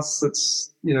QSRs,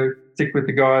 let's, stick with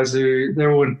the guys who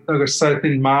they've got so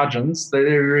thin margins,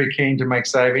 they're really keen to make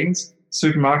savings.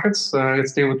 Supermarkets,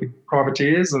 let's deal with the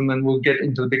privateers, and then we'll get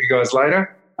into the bigger guys later,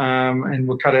 and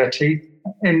we'll cut our teeth.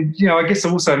 And, I guess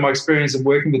also my experience of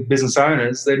working with business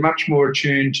owners, they're much more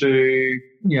attuned to,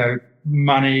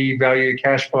 money, value,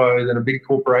 cash flow than a big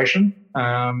corporation,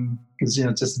 because,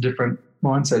 it's just a different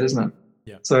mindset, isn't it?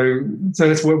 Yeah. So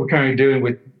that's what we're currently doing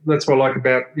with, that's what I like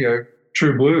about,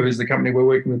 True Blue, who's the company we're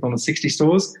working with on the 60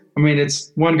 stores. I mean,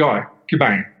 it's one guy,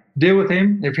 Kubane. Deal with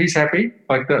him. If he's happy,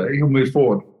 he'll move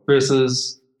forward,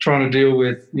 versus trying to deal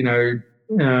with, in a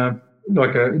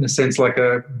sense, like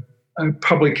a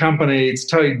public company. It's a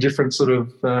totally different sort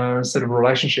of set of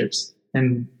relationships.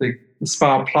 And the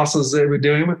Spar Pluses that we're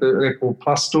dealing with, they're called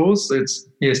Plus stores.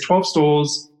 He has 12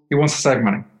 stores. He wants to save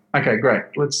money. Okay, great.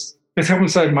 Let's help him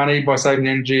save money by saving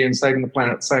energy and saving the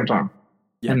planet at the same time.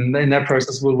 Yeah. And in that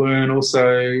process, we'll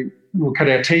cut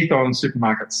our teeth on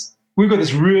supermarkets. We've got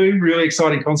this really, really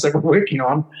exciting concept we're working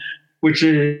on, which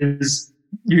is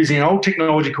using an old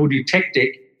technology called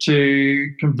Eutectic to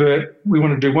convert. We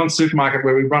want to do one supermarket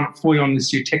where we run it fully on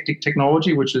this Eutectic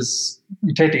technology, which is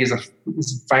Eutectic is a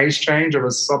phase change of a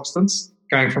substance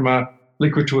going from a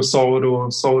liquid to a solid or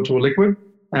a solid to a liquid.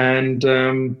 And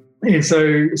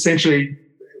so essentially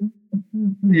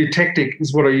Eutectic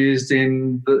is what I used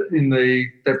in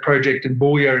that project in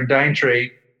Boulia and Daintree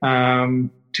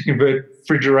to convert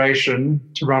refrigeration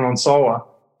to run on solar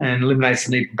and eliminates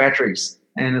the need for batteries,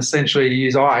 and essentially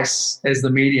use ice as the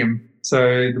medium.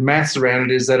 So the maths around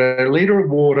it is that a litre of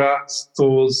water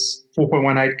stores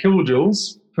 4.18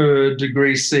 kilojoules per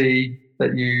degree C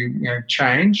that you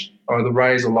change, either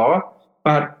raise or lower.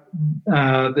 But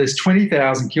there's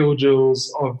 20,000 kilojoules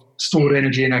of stored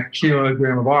energy in a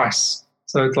kilogram of ice.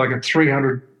 So it's like a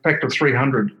factor of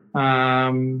 300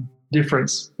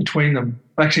 difference between them.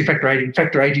 Actually,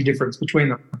 factor 80 difference between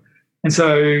them. And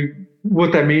so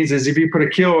what that means is if you put 10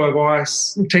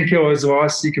 kilos of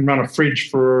ice, you can run a fridge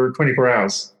for 24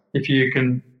 hours if you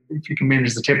can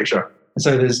manage the temperature. And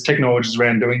so there's technologies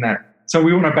around doing that. So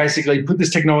we want to basically put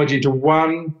this technology into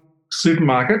one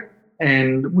supermarket,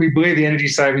 and we believe the energy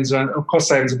savings or cost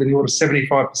savings have been in the order of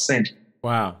 75%.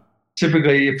 Wow.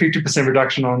 Typically a 50%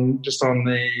 reduction on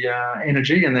the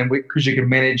energy, and then because you can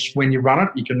manage when you run it,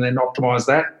 you can then optimize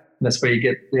that. And that's where you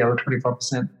get the other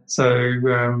 25%. So,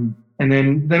 and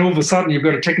then all of a sudden you've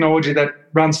got a technology that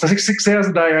runs for 6 hours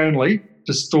a day only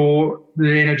to store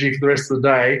the energy for the rest of the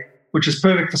day, which is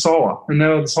perfect for solar. And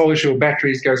now this whole issue of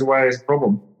batteries goes away as a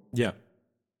problem. Yeah.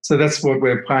 So that's what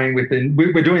we're playing with. And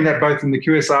we're doing that both in the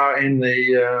QSR and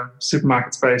the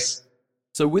supermarket space.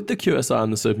 So with the QSR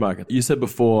and the supermarket, you said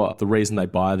before the reason they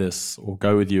buy this or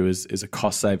go with you is a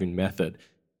cost-saving method,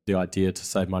 the idea to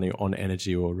save money on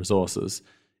energy or resources.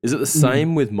 Is it the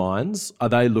same with mines? Are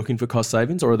they looking for cost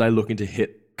savings, or are they looking to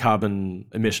hit carbon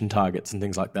emission targets and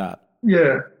things like that?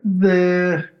 Yeah.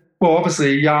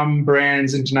 Obviously Yum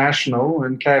Brands International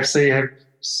and KFC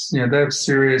they have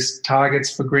serious targets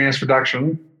for greenhouse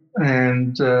reduction.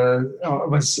 And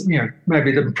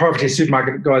maybe the privateer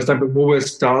supermarket guys don't, but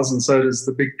Woolworths does, and so does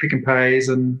the big Pick and Pays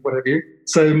and what have you.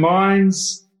 So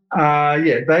mines,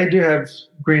 they do have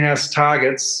greenhouse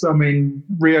targets. I mean,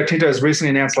 Rio Tinto has recently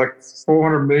announced like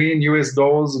 $400 million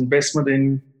investment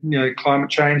in climate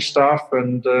change stuff,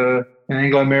 and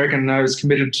Anglo American is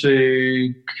committed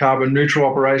to carbon neutral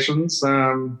operations,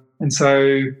 and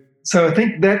so I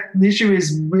think that the issue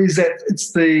is that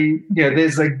it's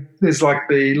there's like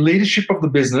the leadership of the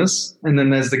business, and then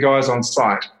there's the guys on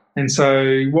site. And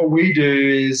so what we do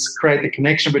is create the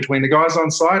connection between the guys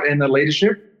on site and the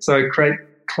leadership. So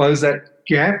close that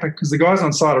gap, because the guys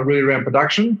on site are really around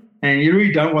production, and you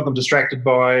really don't want them distracted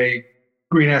by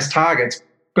greenhouse targets.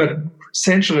 But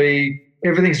essentially,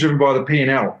 everything's driven by the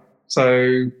P&L.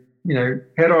 So,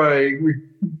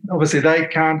 obviously they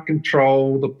can't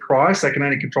control the price. They can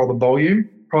only control the volume.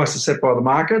 Price is set by the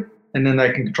market, and then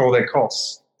they can control their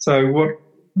costs. So what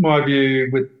my view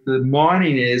with the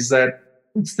mining is that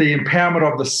it's the empowerment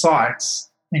of the sites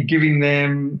and giving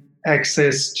them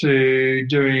access to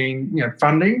doing,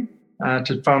 funding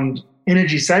to fund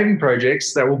energy saving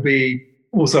projects that will be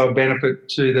also a benefit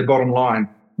to their bottom line,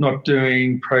 not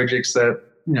doing projects that,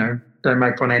 don't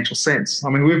make financial sense. I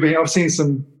mean, I've seen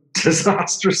some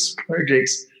disastrous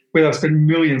projects where they've spent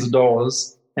millions of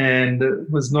dollars and it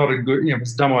was not a good, it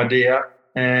was a dumb idea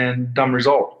and dumb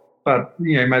result. But,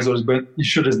 you may as well you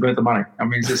should have burnt the money. I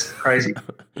mean, it's just crazy.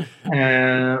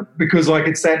 Because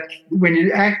it's that when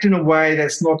you act in a way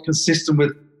that's not consistent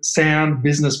with sound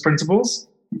business principles,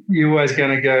 you're always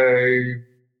going to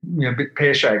go, a bit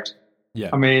pear-shaped. Yeah.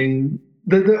 I mean,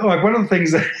 one of the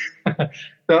things that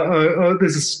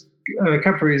there's a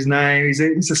company, his name,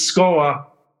 he's a scholar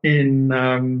in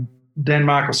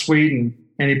Denmark or Sweden,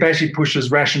 and he basically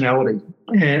pushes rationality.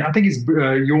 And I think he's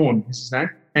Jorn is his name.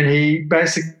 And he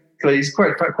basically, he's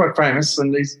quite famous,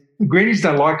 and Greenies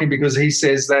don't like him because he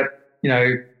says that,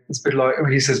 it's a bit like,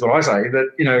 he says what I say,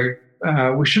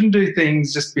 that, we shouldn't do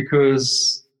things just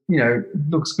because, it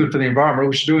looks good for the environment.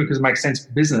 We should do it because it makes sense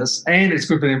for business, and it's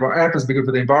good for the environment, happens to be good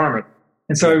for the environment.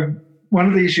 And so one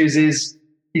of the issues is,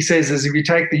 he says, is if you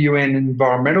take the UN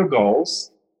environmental goals,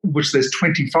 which there's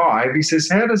 25, he says,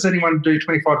 how does anyone do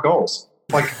 25 goals?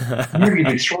 Like, you can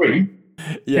do 3.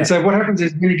 Yeah. And so what happens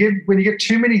is when you get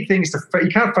too many things you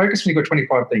can't focus when you've got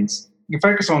 25 things. You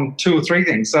can focus on 2 or 3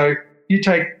 things. So you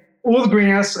take all the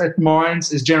greenhouse at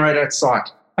mines is generated at site.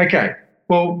 Okay,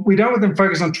 well, we don't want them to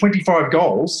focus on 25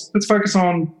 goals. Let's focus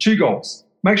on 2 goals.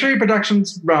 Make sure your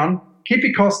production's run, keep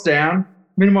your costs down,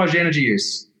 minimize your energy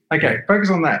use. Okay, focus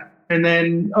on that. And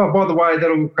then, oh, by the way,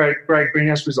 that'll create great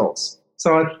greenhouse results.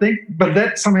 So I think, but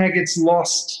that somehow gets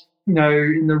lost,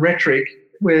 in the rhetoric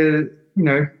where,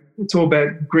 it's all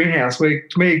about greenhouse, where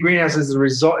to me, greenhouse is the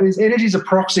result. Energy is a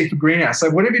proxy for greenhouse. So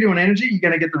whatever you do in energy, you're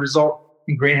going to get the result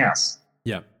in greenhouse.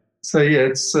 Yeah. So yeah,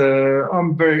 it's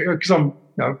because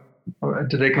I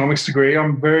did an economics degree.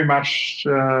 I'm very much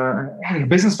a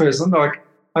business person. Like,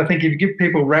 I think if you give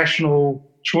people rational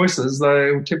choices,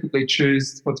 they will typically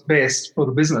choose what's best for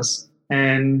the business.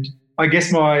 And I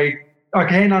guess I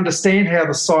can understand how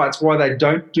the sites, why they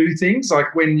don't do things. Like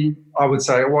I would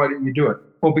say, why didn't you do it?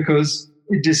 Well, because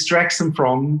it distracts them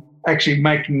from actually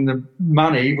making the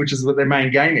money, which is what their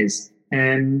main game is.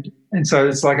 And so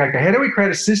it's like, okay, how do we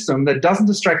create a system that doesn't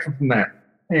distract them from that?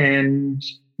 And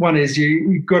one is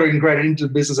you've got to integrate it into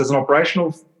the business as an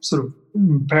operational sort of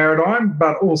paradigm,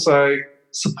 but also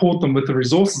support them with the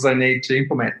resources they need to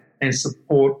implement and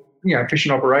support,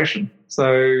 efficient operation.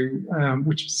 So,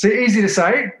 which is easy to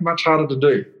say, much harder to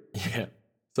do. Yeah.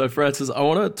 So, Francis, I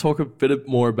want to talk a bit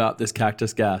more about this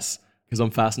cactus gas because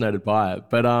I'm fascinated by it.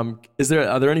 But are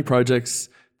there any projects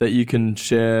that you can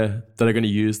share that are going to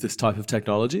use this type of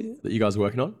technology that you guys are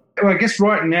working on? Well, I guess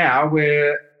right now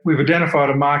we've identified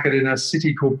a market in a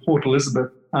city called Port Elizabeth,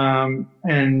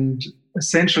 and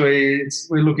essentially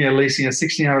we're looking at leasing a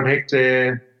 1,600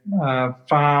 hectare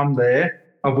farm there,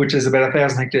 of which is about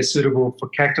 1,000 hectares suitable for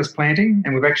cactus planting.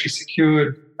 And we've actually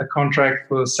secured a contract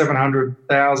for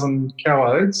 700,000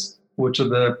 calodes, which are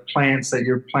the plants that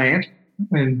you plant,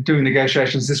 and doing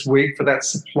negotiations this week for that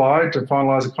supply to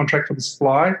finalise a contract for the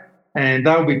supply. And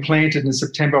they'll be planted in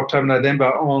September, October,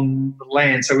 November on the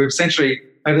land. So we've essentially,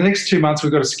 over the next 2 months,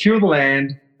 we've got to secure the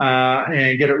land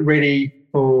and get it ready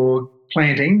for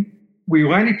planting. We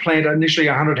will only plant initially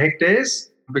 100 hectares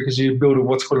because you build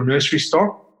what's called a nursery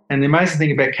stock. And the amazing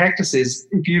thing about cactus is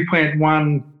if you plant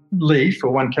 1 leaf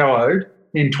or 1 calode,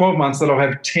 in 12 months that'll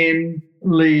have 10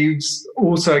 leaves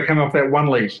also come off that 1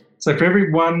 leaf. So for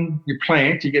every 1 you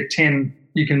plant, you get 10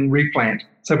 you can replant.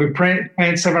 So if we plant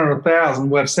 700,000,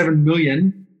 we'll have 7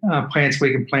 million plants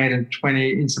we can plant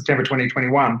in September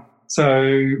 2021.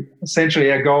 So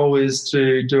essentially our goal is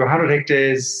to do 100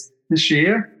 hectares this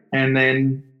year, and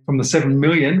then from the 7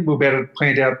 million, we'll be able to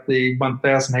plant out the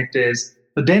 1,000 hectares.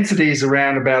 The density is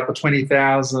around about the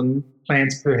 20,000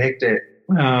 plants per hectare.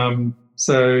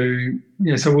 So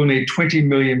we'll need 20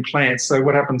 million plants. So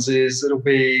what happens is it'll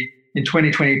be in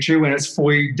 2022 when it's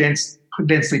fully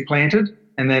densely planted,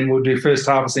 and then we'll do first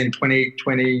harvest in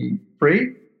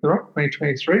 2023, right?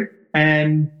 2023.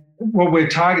 And what we're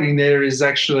targeting there is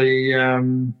actually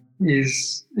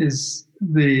is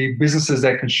the businesses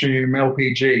that consume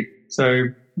LPG. So,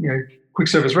 quick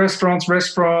service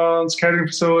restaurants, catering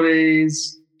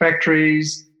facilities,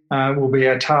 factories will be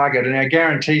our target. And our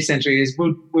guarantee essentially is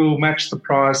we'll match the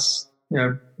price,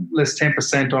 less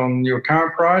 10% on your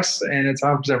current price, and it's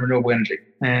 100% renewable energy.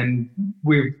 And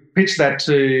we've pitched that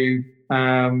to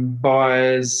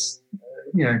buyers,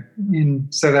 in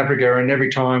South Africa, and every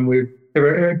time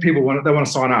people want to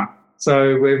sign up.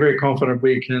 So we're very confident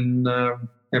we can.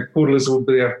 Port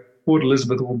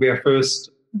Elizabeth will be our first,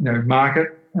 market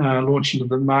launch into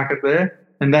the market there,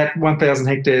 and that 1,000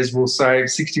 hectares will save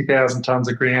 60,000 tonnes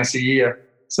of greenhouse a year.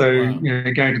 So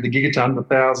going to the gigaton,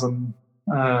 1,000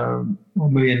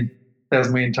 million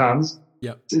tonnes.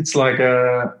 Yep. It's like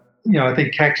I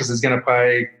think Cactus is going to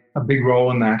play a big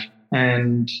role in that,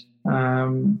 and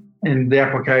the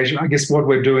application. I guess what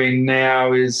we're doing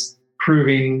now is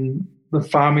proving the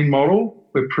farming model.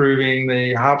 We're proving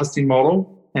the harvesting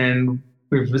model. And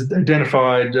we've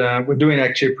identified, we're doing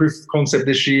actually a proof of concept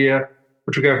this year,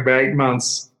 which will go for about 8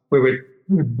 months, where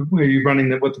we're running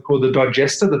what they call the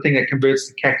digester, the thing that converts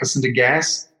the cactus into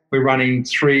gas. We're running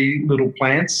 3 little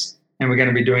plants, and we're going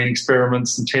to be doing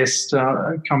experiments and tests,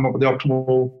 come up with the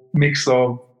optimal mix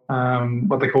of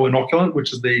what they call inoculant,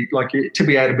 which is you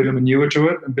typically add a bit of manure to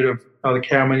it, a bit of either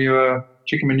cow manure,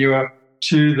 chicken manure,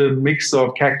 to the mix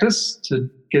of cactus to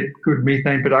get good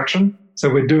methane production. So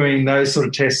we're doing those sort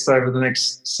of tests over the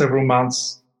next several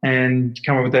months and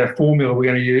come up with our formula we're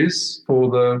going to use for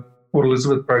the Port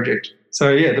Elizabeth project.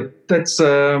 So that's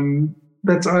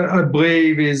I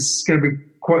believe is going to be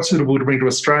quite suitable to bring to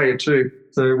Australia too.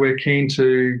 So we're keen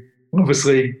to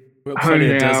obviously hone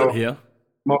our desert here.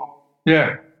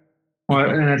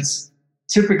 And it's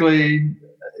typically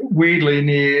weirdly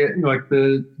near like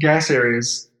the gas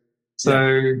areas. So.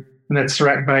 Yeah. And that's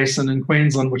Surat Basin in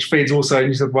Queensland, which feeds also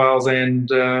New South Wales and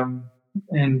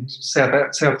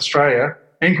South Australia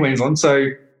and Queensland. So,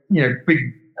 big.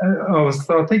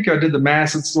 I think I did the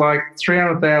maths. It's like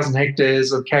 300,000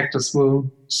 hectares of cactus will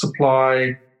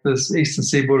supply this eastern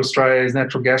seaboard Australia's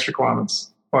natural gas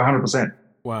requirements by 100%.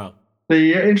 Wow.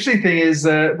 The interesting thing is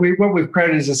what we've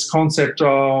created is this concept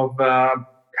of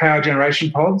power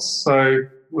generation pods. So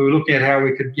we were looking at how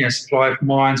we could supply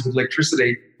mines with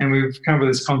electricity. And we've come up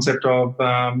with this concept of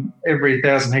every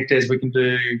 1,000 hectares we can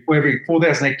do, or every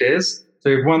 4,000 hectares. So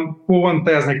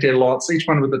 1,000 hectare lots, each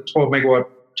one with a 12 megawatt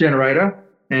generator,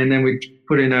 and then we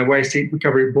put in a waste heat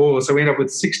recovery boiler. So we end up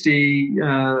with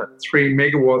 63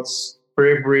 megawatts for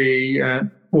every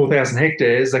 4,000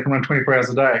 hectares that can run 24 hours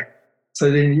a day. So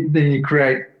then you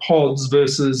create pods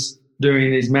versus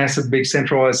doing these massive, big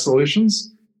centralized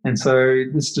solutions. And so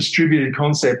this distributed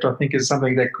concept, I think, is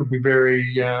something that could be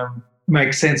very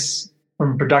makes sense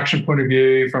from a production point of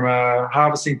view, from a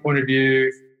harvesting point of view,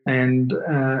 and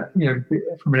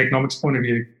from an economics point of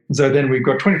view. And so then we've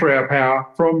got 24-hour power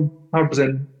from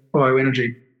 100%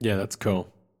 bioenergy. Yeah, that's cool.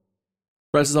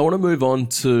 Francis, I want to move on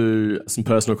to some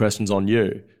personal questions on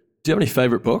you. Do you have any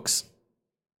favourite books?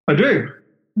 I do.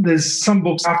 There's some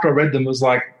books after I read them was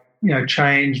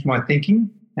changed my thinking.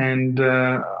 And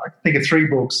I think of 3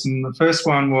 books. And the first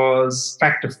one was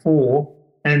Factor 4.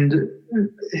 And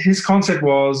his concept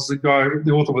was,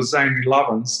 the author was Amy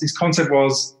Lovins. His concept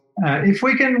was, if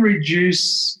we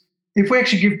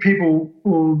actually give people,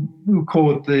 we'll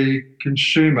call it the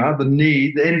consumer,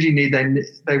 the energy need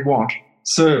they want,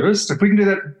 serviced, if we can do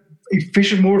that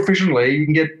more efficiently, you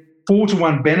can get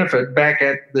 4-to-1 benefit back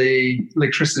at the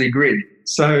electricity grid.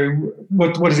 So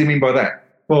what does he mean by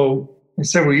that? Well,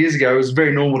 several years ago, it was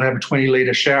very normal to have a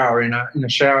 20-litre shower in a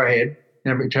shower head,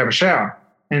 to have a shower.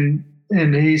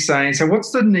 And he's saying, so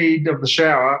what's the need of the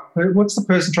shower? What's the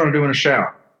person trying to do in a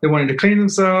shower? They're wanting to clean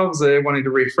themselves. They're wanting to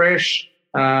refresh.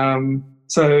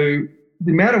 So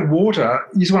the amount of water,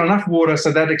 you just want enough water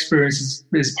so that experience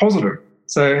is positive.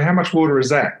 So how much water is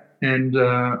that? And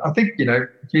I think,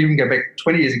 if you even go back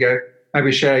 20 years ago, maybe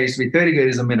a shower used to be 30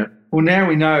 litres a minute. Well, now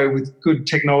we know with good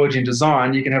technology and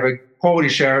design, you can have a quality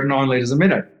shower at 9 litres a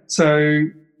minute. So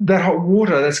that hot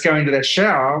water that's going to that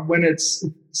shower, when it's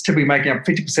typically making up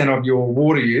 50% of your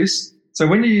water use. So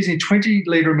when you're using 20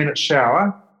 litre a minute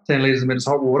shower, 10 litres a minute is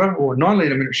hot water, or 9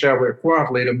 litre a minute shower where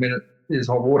 4.5 litre a minute is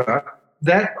hot water,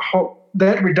 that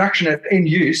reduction at end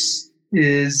use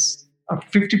is a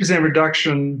 50%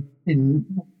 reduction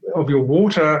of your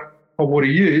hot water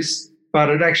use, but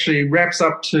it actually wraps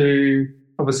up to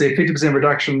obviously a 50%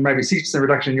 reduction, maybe 60%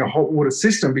 reduction in your hot water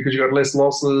system because you've got less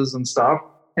losses and stuff.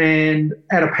 And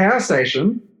at a power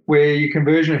station where your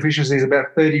conversion efficiency is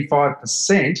about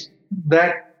 35%,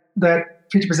 that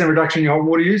 50% reduction in your hot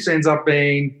water use ends up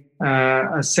being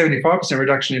a 75%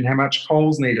 reduction in how much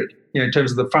coal's needed, in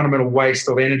terms of the fundamental waste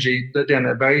of energy down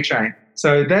that value chain.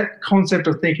 So that concept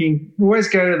of thinking, always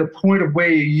go to the point of where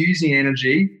you're using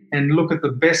energy and look at the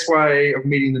best way of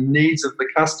meeting the needs of the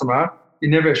customer. You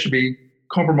never should be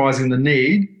compromising the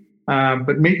need,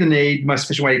 but meet the need the most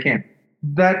efficient way you can.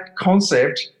 That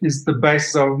concept is the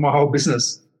basis of my whole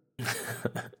business.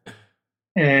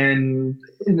 And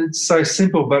it's so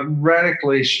simple, but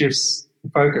radically shifts the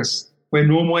focus, where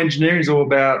normal engineering is all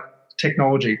about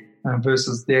technology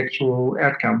versus the actual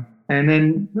outcome. And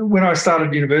then when I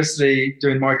started university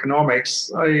doing my economics,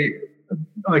 I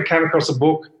came across a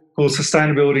book called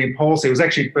Sustainability and Policy. It was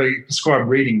actually prescribed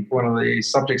reading for one of the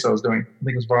subjects I was doing. I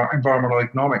think it was environmental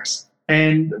economics.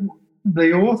 And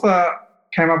the author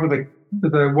came up with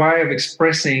a way of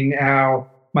expressing how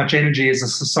much energy as a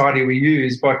society we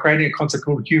use by creating a concept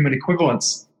called human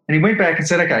equivalence. And he went back and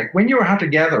said, okay, when we were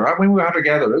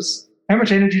hunter-gatherers, how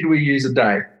much energy do we use a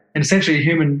day? And essentially a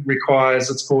human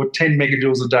requires, it's called 10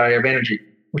 megajoules a day of energy,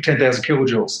 or 10,000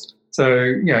 kilojoules. So,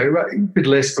 a bit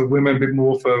less for women, a bit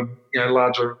more for,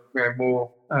 larger,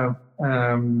 more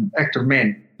active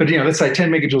men. But, let's say 10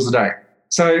 megajoules a day.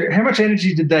 So how much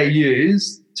energy did they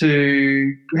use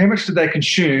how much did they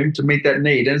consume to meet that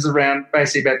need? And it's around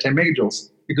basically about 10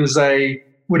 megajoules, because they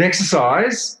would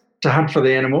exercise to hunt for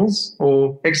the animals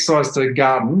or exercise to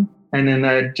garden, and then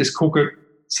they'd just cook it.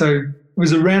 So it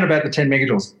was around about the 10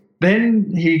 megajoules.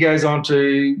 Then he goes on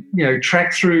to,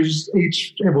 track through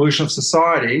each evolution of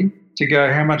society to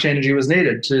go how much energy was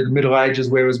needed, to the Middle Ages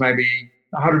where it was maybe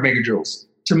 100 megajoules,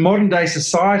 to modern day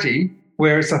society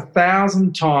where it's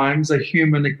 1,000 times a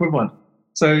human equivalent.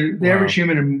 So the average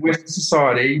human in Western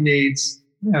society needs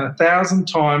 1,000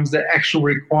 times the actual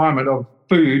requirement of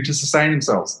food to sustain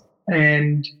themselves.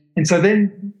 And so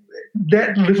then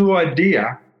that little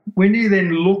idea, when you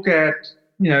then look at,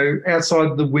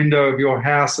 outside the window of your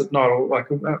house at night, or like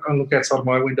I look outside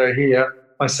my window here,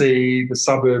 I see the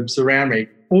suburbs around me.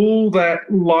 All that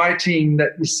lighting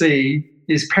that you see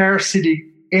is parasitic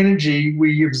energy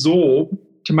we absorb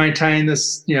to maintain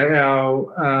this,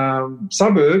 our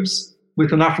suburbs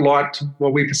with enough light to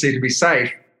what we perceive to be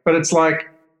safe. But it's like,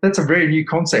 that's a very new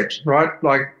concept, right?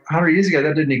 Like 100 years ago,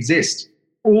 that didn't exist.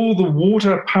 All the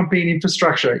water pumping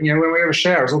infrastructure, when we have a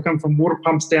shower, it's all come from water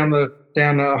pumps down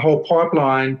the whole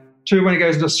pipeline to when it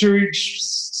goes into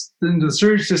the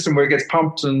sewage system where it gets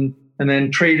pumped and then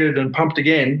treated and pumped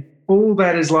again. All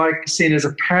that is like seen as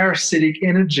a parasitic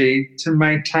energy to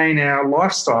maintain our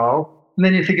lifestyle. And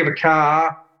then you think of a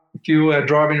car, fuel,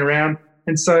 driving around.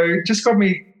 And so it just got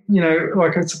me,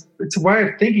 it's a way of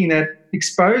thinking that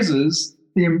exposes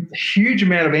the huge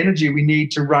amount of energy we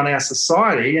need to run our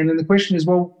society. And then the question is,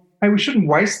 well, hey, we shouldn't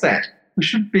waste that. We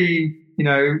should be,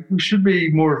 we should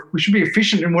be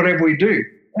efficient in whatever we do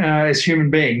as human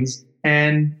beings.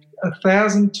 And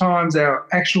 1,000 times our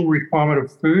actual requirement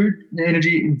of food,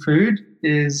 energy in food,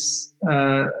 is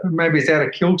maybe it's out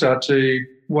of kilter to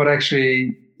what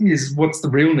actually is, what's the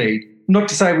real need. Not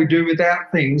to say we do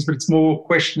without things, but it's more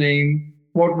questioning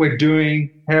what we're doing,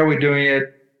 how we're doing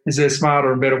it, is there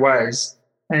smarter and better ways?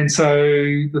 And so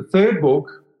the third book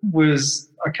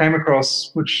I came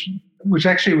across, which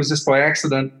actually was just by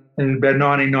accident in about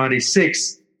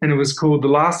 1996, and it was called The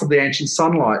Last of the Ancient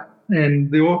Sunlight. And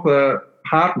the author,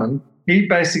 Hartman, he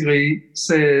basically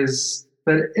says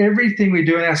that everything we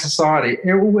do in our society,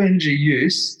 all energy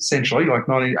use, essentially, like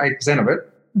 98% of it,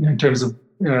 in terms of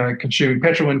consuming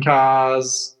petrol in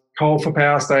cars, coal for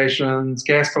power stations,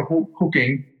 gas for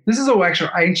cooking, this is all actual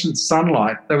ancient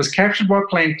sunlight that was captured by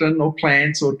plankton or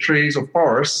plants or trees or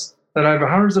forests that over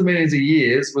hundreds of millions of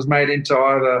years was made into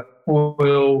either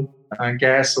oil,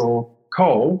 gas or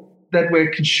coal that we're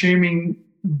consuming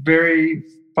very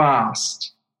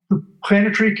fast. The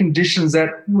planetary conditions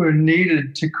that were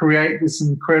needed to create this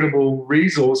incredible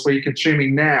resource we're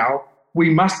consuming now, we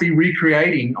must be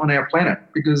recreating on our planet,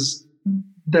 because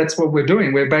that's what we're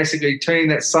doing. We're basically turning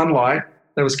that sunlight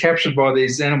that was captured by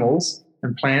these animals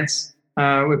and plants,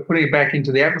 we're putting it back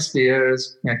into the atmosphere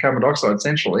as carbon dioxide,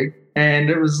 essentially.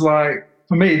 And it was like,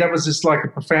 for me, that was just like a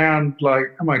profound, like,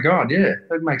 oh my God, yeah,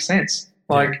 that makes sense.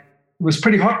 Like, it was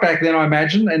pretty hot back then, I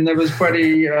imagine, and there was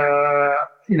pretty, must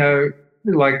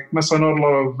not a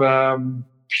lot of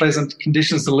pleasant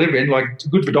conditions to live in, like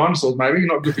good for dinosaurs maybe,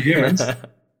 not good for humans,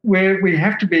 where we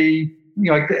have to be, we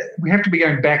have to be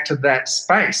going back to that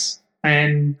space.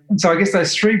 And so I guess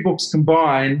those three books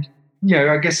combined,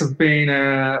 I guess have been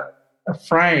a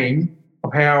frame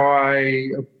of how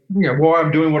why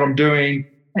I'm doing what I'm doing,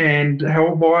 and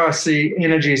why I see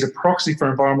energy as a proxy for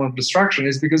environmental destruction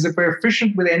is because if we're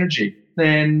efficient with energy,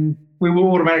 then we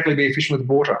will automatically be efficient with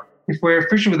water. If we're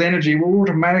efficient with energy, we'll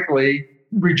automatically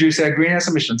reduce our greenhouse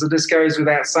emissions. It just goes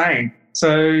without saying.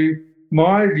 So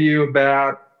my view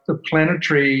about the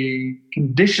planetary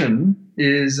condition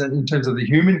is, in terms of the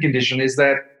human condition, is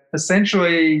that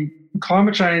essentially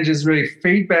climate change is really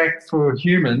feedback for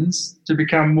humans to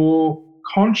become more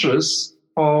conscious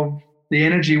of the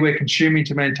energy we're consuming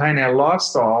to maintain our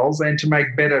lifestyles and to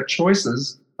make better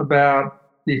choices about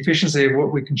the efficiency of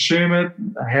what we consume it,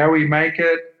 how we make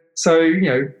it. So,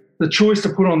 the choice to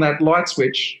put on that light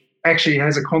switch actually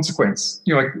has a consequence,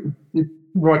 like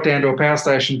right down to a power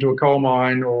station, to a coal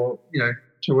mine, or,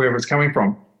 to wherever it's coming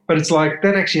from. But it's like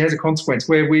that actually has a consequence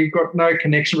where we've got no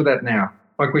connection with that now.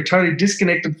 Like we're totally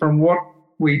disconnected from what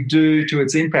we do to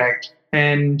its impact.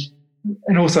 And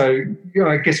also,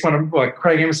 I guess one of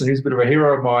Craig Emerson, who's a bit of a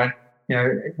hero of mine,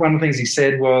 one of the things he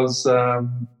said was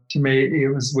to me, we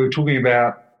were talking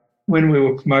about when we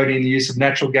were promoting the use of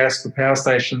natural gas for power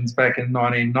stations back in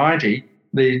 1990,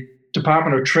 the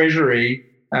Department of Treasury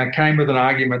came with an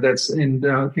argument I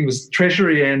think it was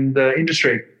Treasury and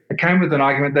Industry. It came with an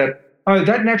argument that,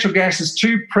 that natural gas is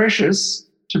too precious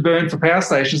to burn for power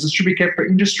stations. It should be kept for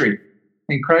industry.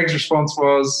 And Craig's response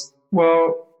was,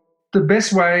 well, the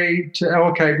best way to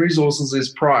allocate resources is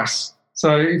price.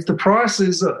 So if the price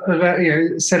is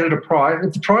set at a price,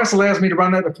 if the price allows me to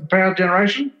run that for power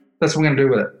generation, that's what we're going to do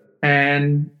with it.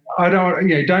 And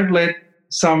don't let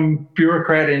some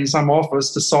bureaucrat in some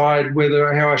office decide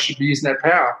how I should be using that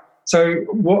power. So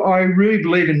what I really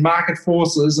believe in market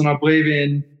forces, and I believe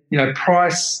in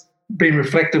price being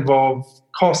reflective of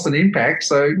cost and impact.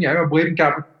 So I believe in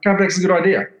carbon tax is a good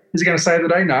idea. Is it going to save the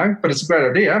day? No, but it's a great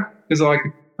idea because at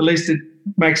least it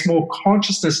makes more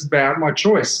consciousness about my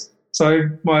choice. So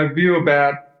my view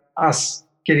about us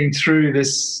getting through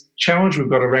this challenge we've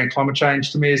got around climate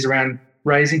change to me is around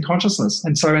raising consciousness.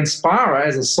 And so Inspira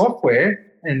as a software,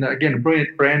 and again, a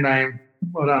brilliant brand name,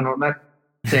 well done on that,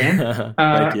 Dan.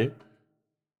 Thank you.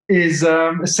 Is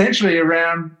essentially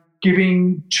around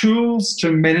giving tools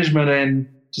to management and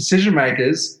decision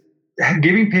makers,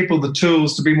 giving people the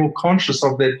tools to be more conscious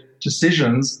of their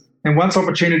decisions. And once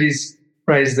opportunities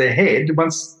raise their head,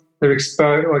 once they're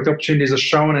exposed, the opportunities are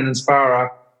shown in Inspira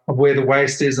of where the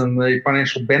waste is and the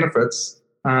financial benefits,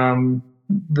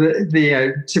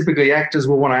 typically actors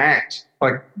will want to act.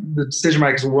 Like the decision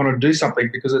makers will want to do something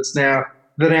because they're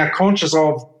now conscious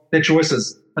of their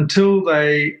choices. Until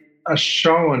they are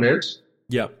shown it,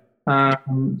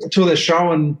 until they're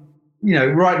shown,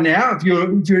 right now, if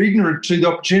you're ignorant to the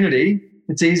opportunity,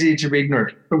 it's easy to be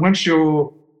ignorant. But once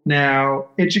you're now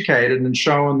educated and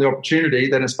shown the opportunity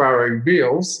that Inspira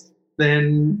reveals,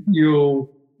 then you'll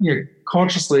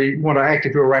consciously want to act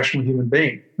if you're a rational human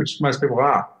being, which most people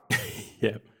are.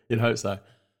 Yeah, you'd hope so.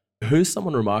 Who's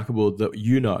someone remarkable that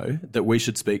that we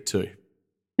should speak to?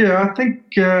 Yeah, I think,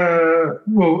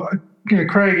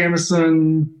 Craig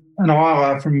Emerson and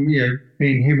Isla, from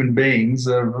being human beings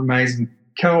of amazing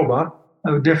caliber,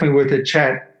 are definitely worth a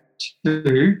chat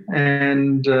to.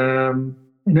 And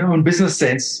on business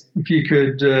sense, if you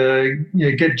could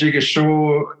get Jigger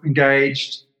Shaw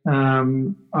engaged,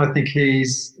 I think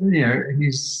he's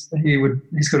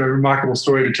got a remarkable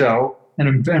story to tell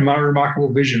and a remarkable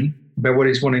vision about what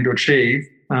he's wanting to achieve.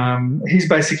 His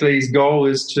goal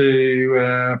is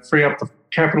to free up the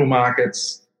capital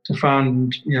markets to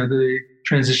fund the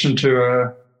transition to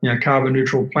a carbon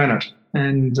neutral planet,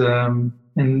 and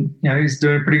he's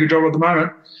doing a pretty good job at the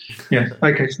moment. Yeah,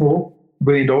 okay, small. $1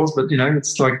 billion, but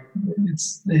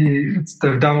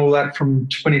they've done all that from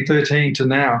 2013 to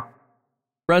now.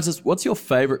 Francis, what's your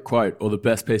favourite quote or the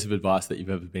best piece of advice that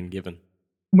you've ever been given?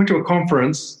 I went to a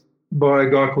conference by a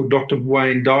guy called Dr.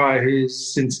 Wayne Dyer,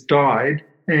 who's since died,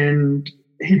 and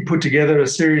he put together a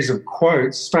series of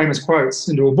quotes, famous quotes,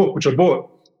 into a book, which I bought.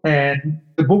 And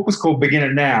the book was called Begin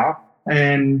It Now.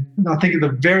 And I think at the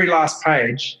very last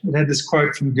page, it had this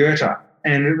quote from Goethe.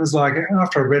 And it was like,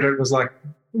 after I read it, it was like,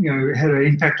 it had an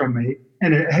impact on me,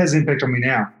 and it has an impact on me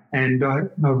now. And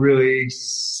I really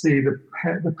see the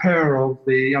power of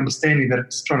the understanding that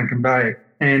it's trying to convey.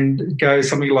 And it goes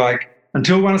something like,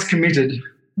 until one is committed,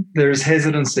 there is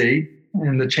hesitancy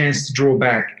and the chance to draw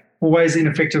back, always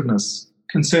ineffectiveness.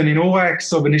 Concerning all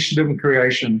acts of initiative and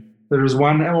creation, there is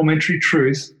one elementary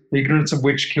truth, the ignorance of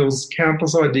which kills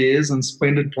countless ideas and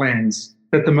splendid plans.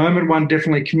 That the moment one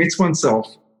definitely commits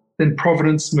oneself, then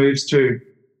providence moves too.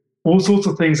 All sorts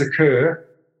of things occur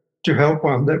to help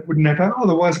one that would never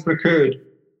otherwise have occurred.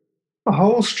 A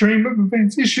whole stream of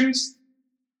events issues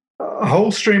from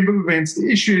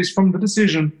the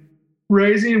decision,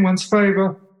 raising in one's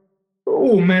favour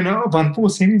all manner of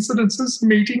unforeseen incidences,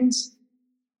 meetings,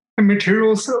 and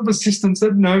materials of assistance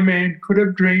that no man could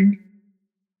have dreamed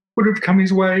would have come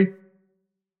his way.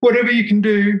 Whatever you can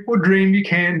do or dream you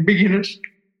can, begin it.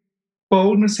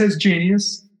 Boldness has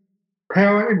genius,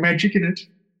 power and magic in it.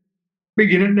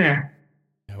 Begin it now.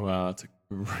 Wow, that's a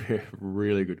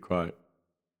really good quote.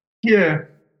 Yeah.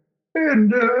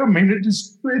 And I mean,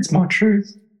 it's my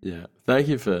truth. Yeah. Thank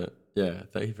you for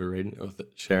reading or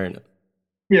sharing it.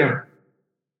 Yeah.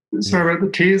 Sorry about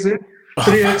the tears there.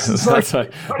 But yeah,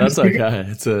 that's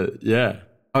okay.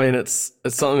 I mean, it's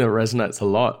something that resonates a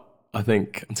lot. I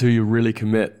think until you really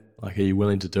commit, like, are you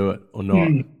willing to do it or not?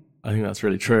 I think that's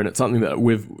really true. And it's something that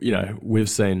we've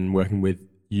seen working with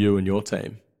you and your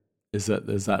team, is that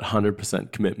there's that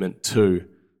 100% commitment to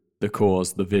the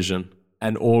cause, the vision,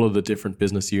 and all of the different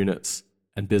business units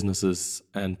and businesses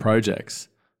and projects.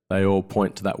 They all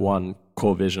point to that one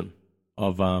core vision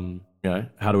of,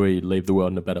 how do we leave the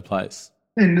world in a better place?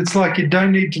 And it's like you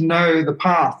don't need to know the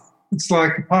path. It's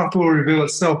like the path will reveal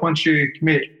itself once you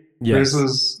commit. Yes.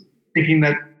 Versus thinking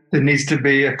that there needs to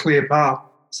be a clear path.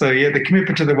 So yeah, the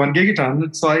commitment to the 1 gigaton,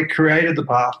 it's like created the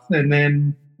path,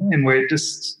 and we're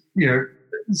just,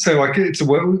 so like it's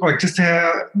like just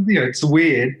how, it's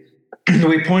weird.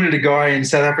 We appointed a guy in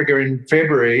South Africa in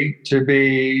February to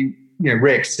be,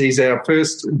 Rex. He's our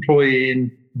first employee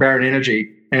in Barron Energy,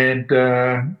 and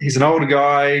he's an older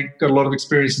guy, got a lot of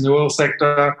experience in the oil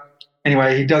sector.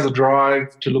 Anyway, he does a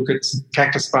drive to look at some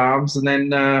cactus farms, and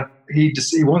then he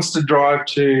wants to drive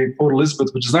to Port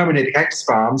Elizabeth, which is nowhere near the cactus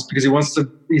farms, because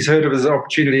he's heard of his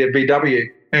opportunity at VW.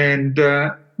 And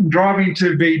driving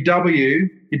to VW,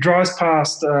 he drives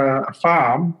past a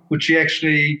farm, which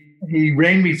he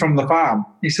rang me from the farm.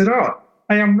 He said, "Oh,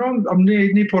 hey, I'm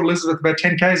near Port Elizabeth, about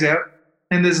 10 k's out,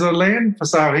 and there's a land for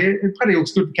sale here. It probably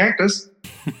looks good for cactus."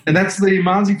 And that's the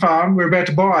Marzi farm we're about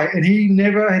to buy. And he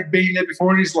never had been there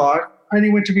before in his life. Only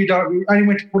went to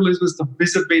Port Elizabeth to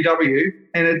visit VW,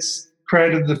 and it's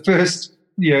created the first,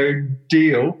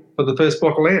 deal for the first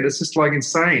block of land. It's just like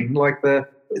insane. Like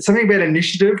something about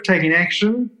initiative, taking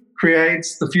action,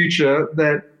 creates the future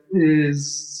that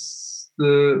is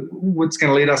what's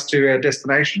going to lead us to our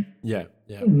destination. Yeah.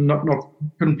 Not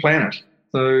couldn't plan it.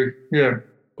 So yeah.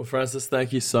 Well, Francis,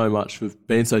 thank you so much for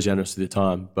being so generous with your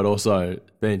time, but also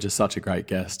being just such a great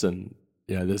guest. And,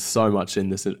 there's so much in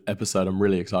this episode. I'm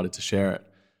really excited to share it.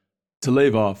 To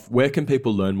leave off, where can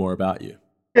people learn more about you?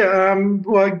 Yeah,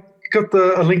 well, I got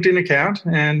a LinkedIn account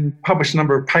and published a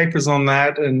number of papers on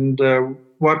that, and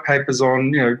white papers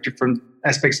on, different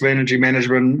aspects of energy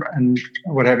management and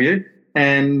what have you.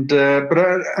 And but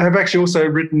I have actually also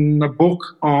written a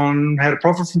book on how to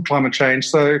profit from climate change.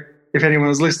 So if anyone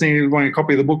was listening and wanting a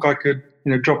copy of the book, I could,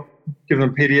 give them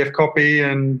a PDF copy,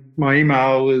 and my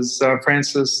email is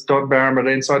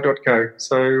francis.barham@insight.co.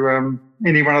 So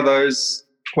any one of those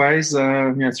ways,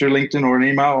 through LinkedIn or an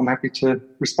email, I'm happy to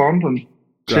respond and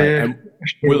share. And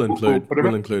we'll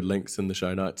include links in the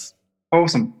show notes.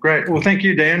 Awesome. Great. Well, thank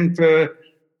you, Dan, for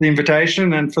the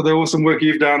invitation and for the awesome work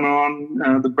you've done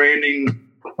on the branding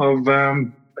of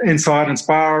Insight,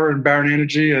 Inspire and Barron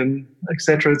Energy and et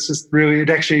cetera. It's just really,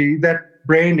 that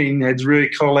branding has really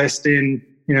coalesced in,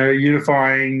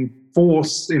 unifying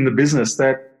force in the business.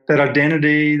 That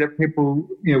identity that people,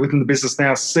 within the business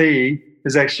now see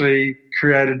has actually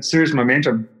created serious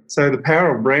momentum. So the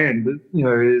power of brand,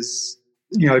 is,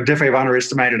 definitely have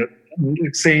underestimated it.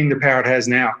 Seeing the power it has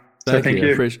now. So thank you.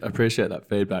 I appreciate that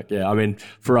feedback. Yeah, I mean,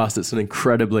 for us, it's an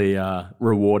incredibly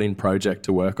rewarding project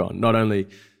to work on. Not only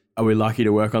are we lucky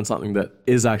to work on something that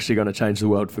is actually going to change the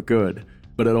world for good,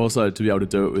 but it also to be able to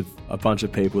do it with a bunch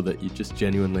of people that you just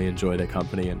genuinely enjoy their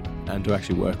company and to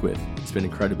actually work with. It's been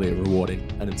incredibly rewarding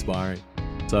and inspiring.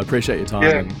 So I appreciate your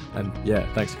time and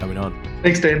thanks for coming on.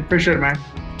 Thanks, Dan. Appreciate it, man.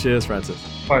 Cheers, Francis.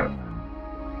 Bye.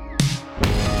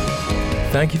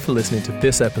 Thank you for listening to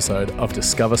this episode of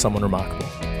Discover Someone Remarkable.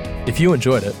 If you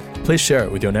enjoyed it, please share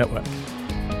it with your network.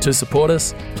 To support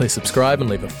us, please subscribe and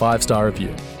leave a 5-star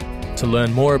review. To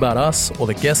learn more about us or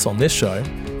the guests on this show,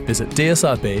 visit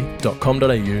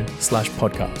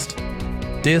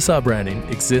dsrb.com.au/podcast. DSR branding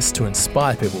exists to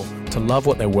inspire people to love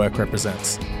what their work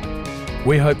represents.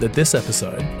 We hope that this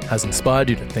episode has inspired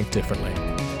you to think differently.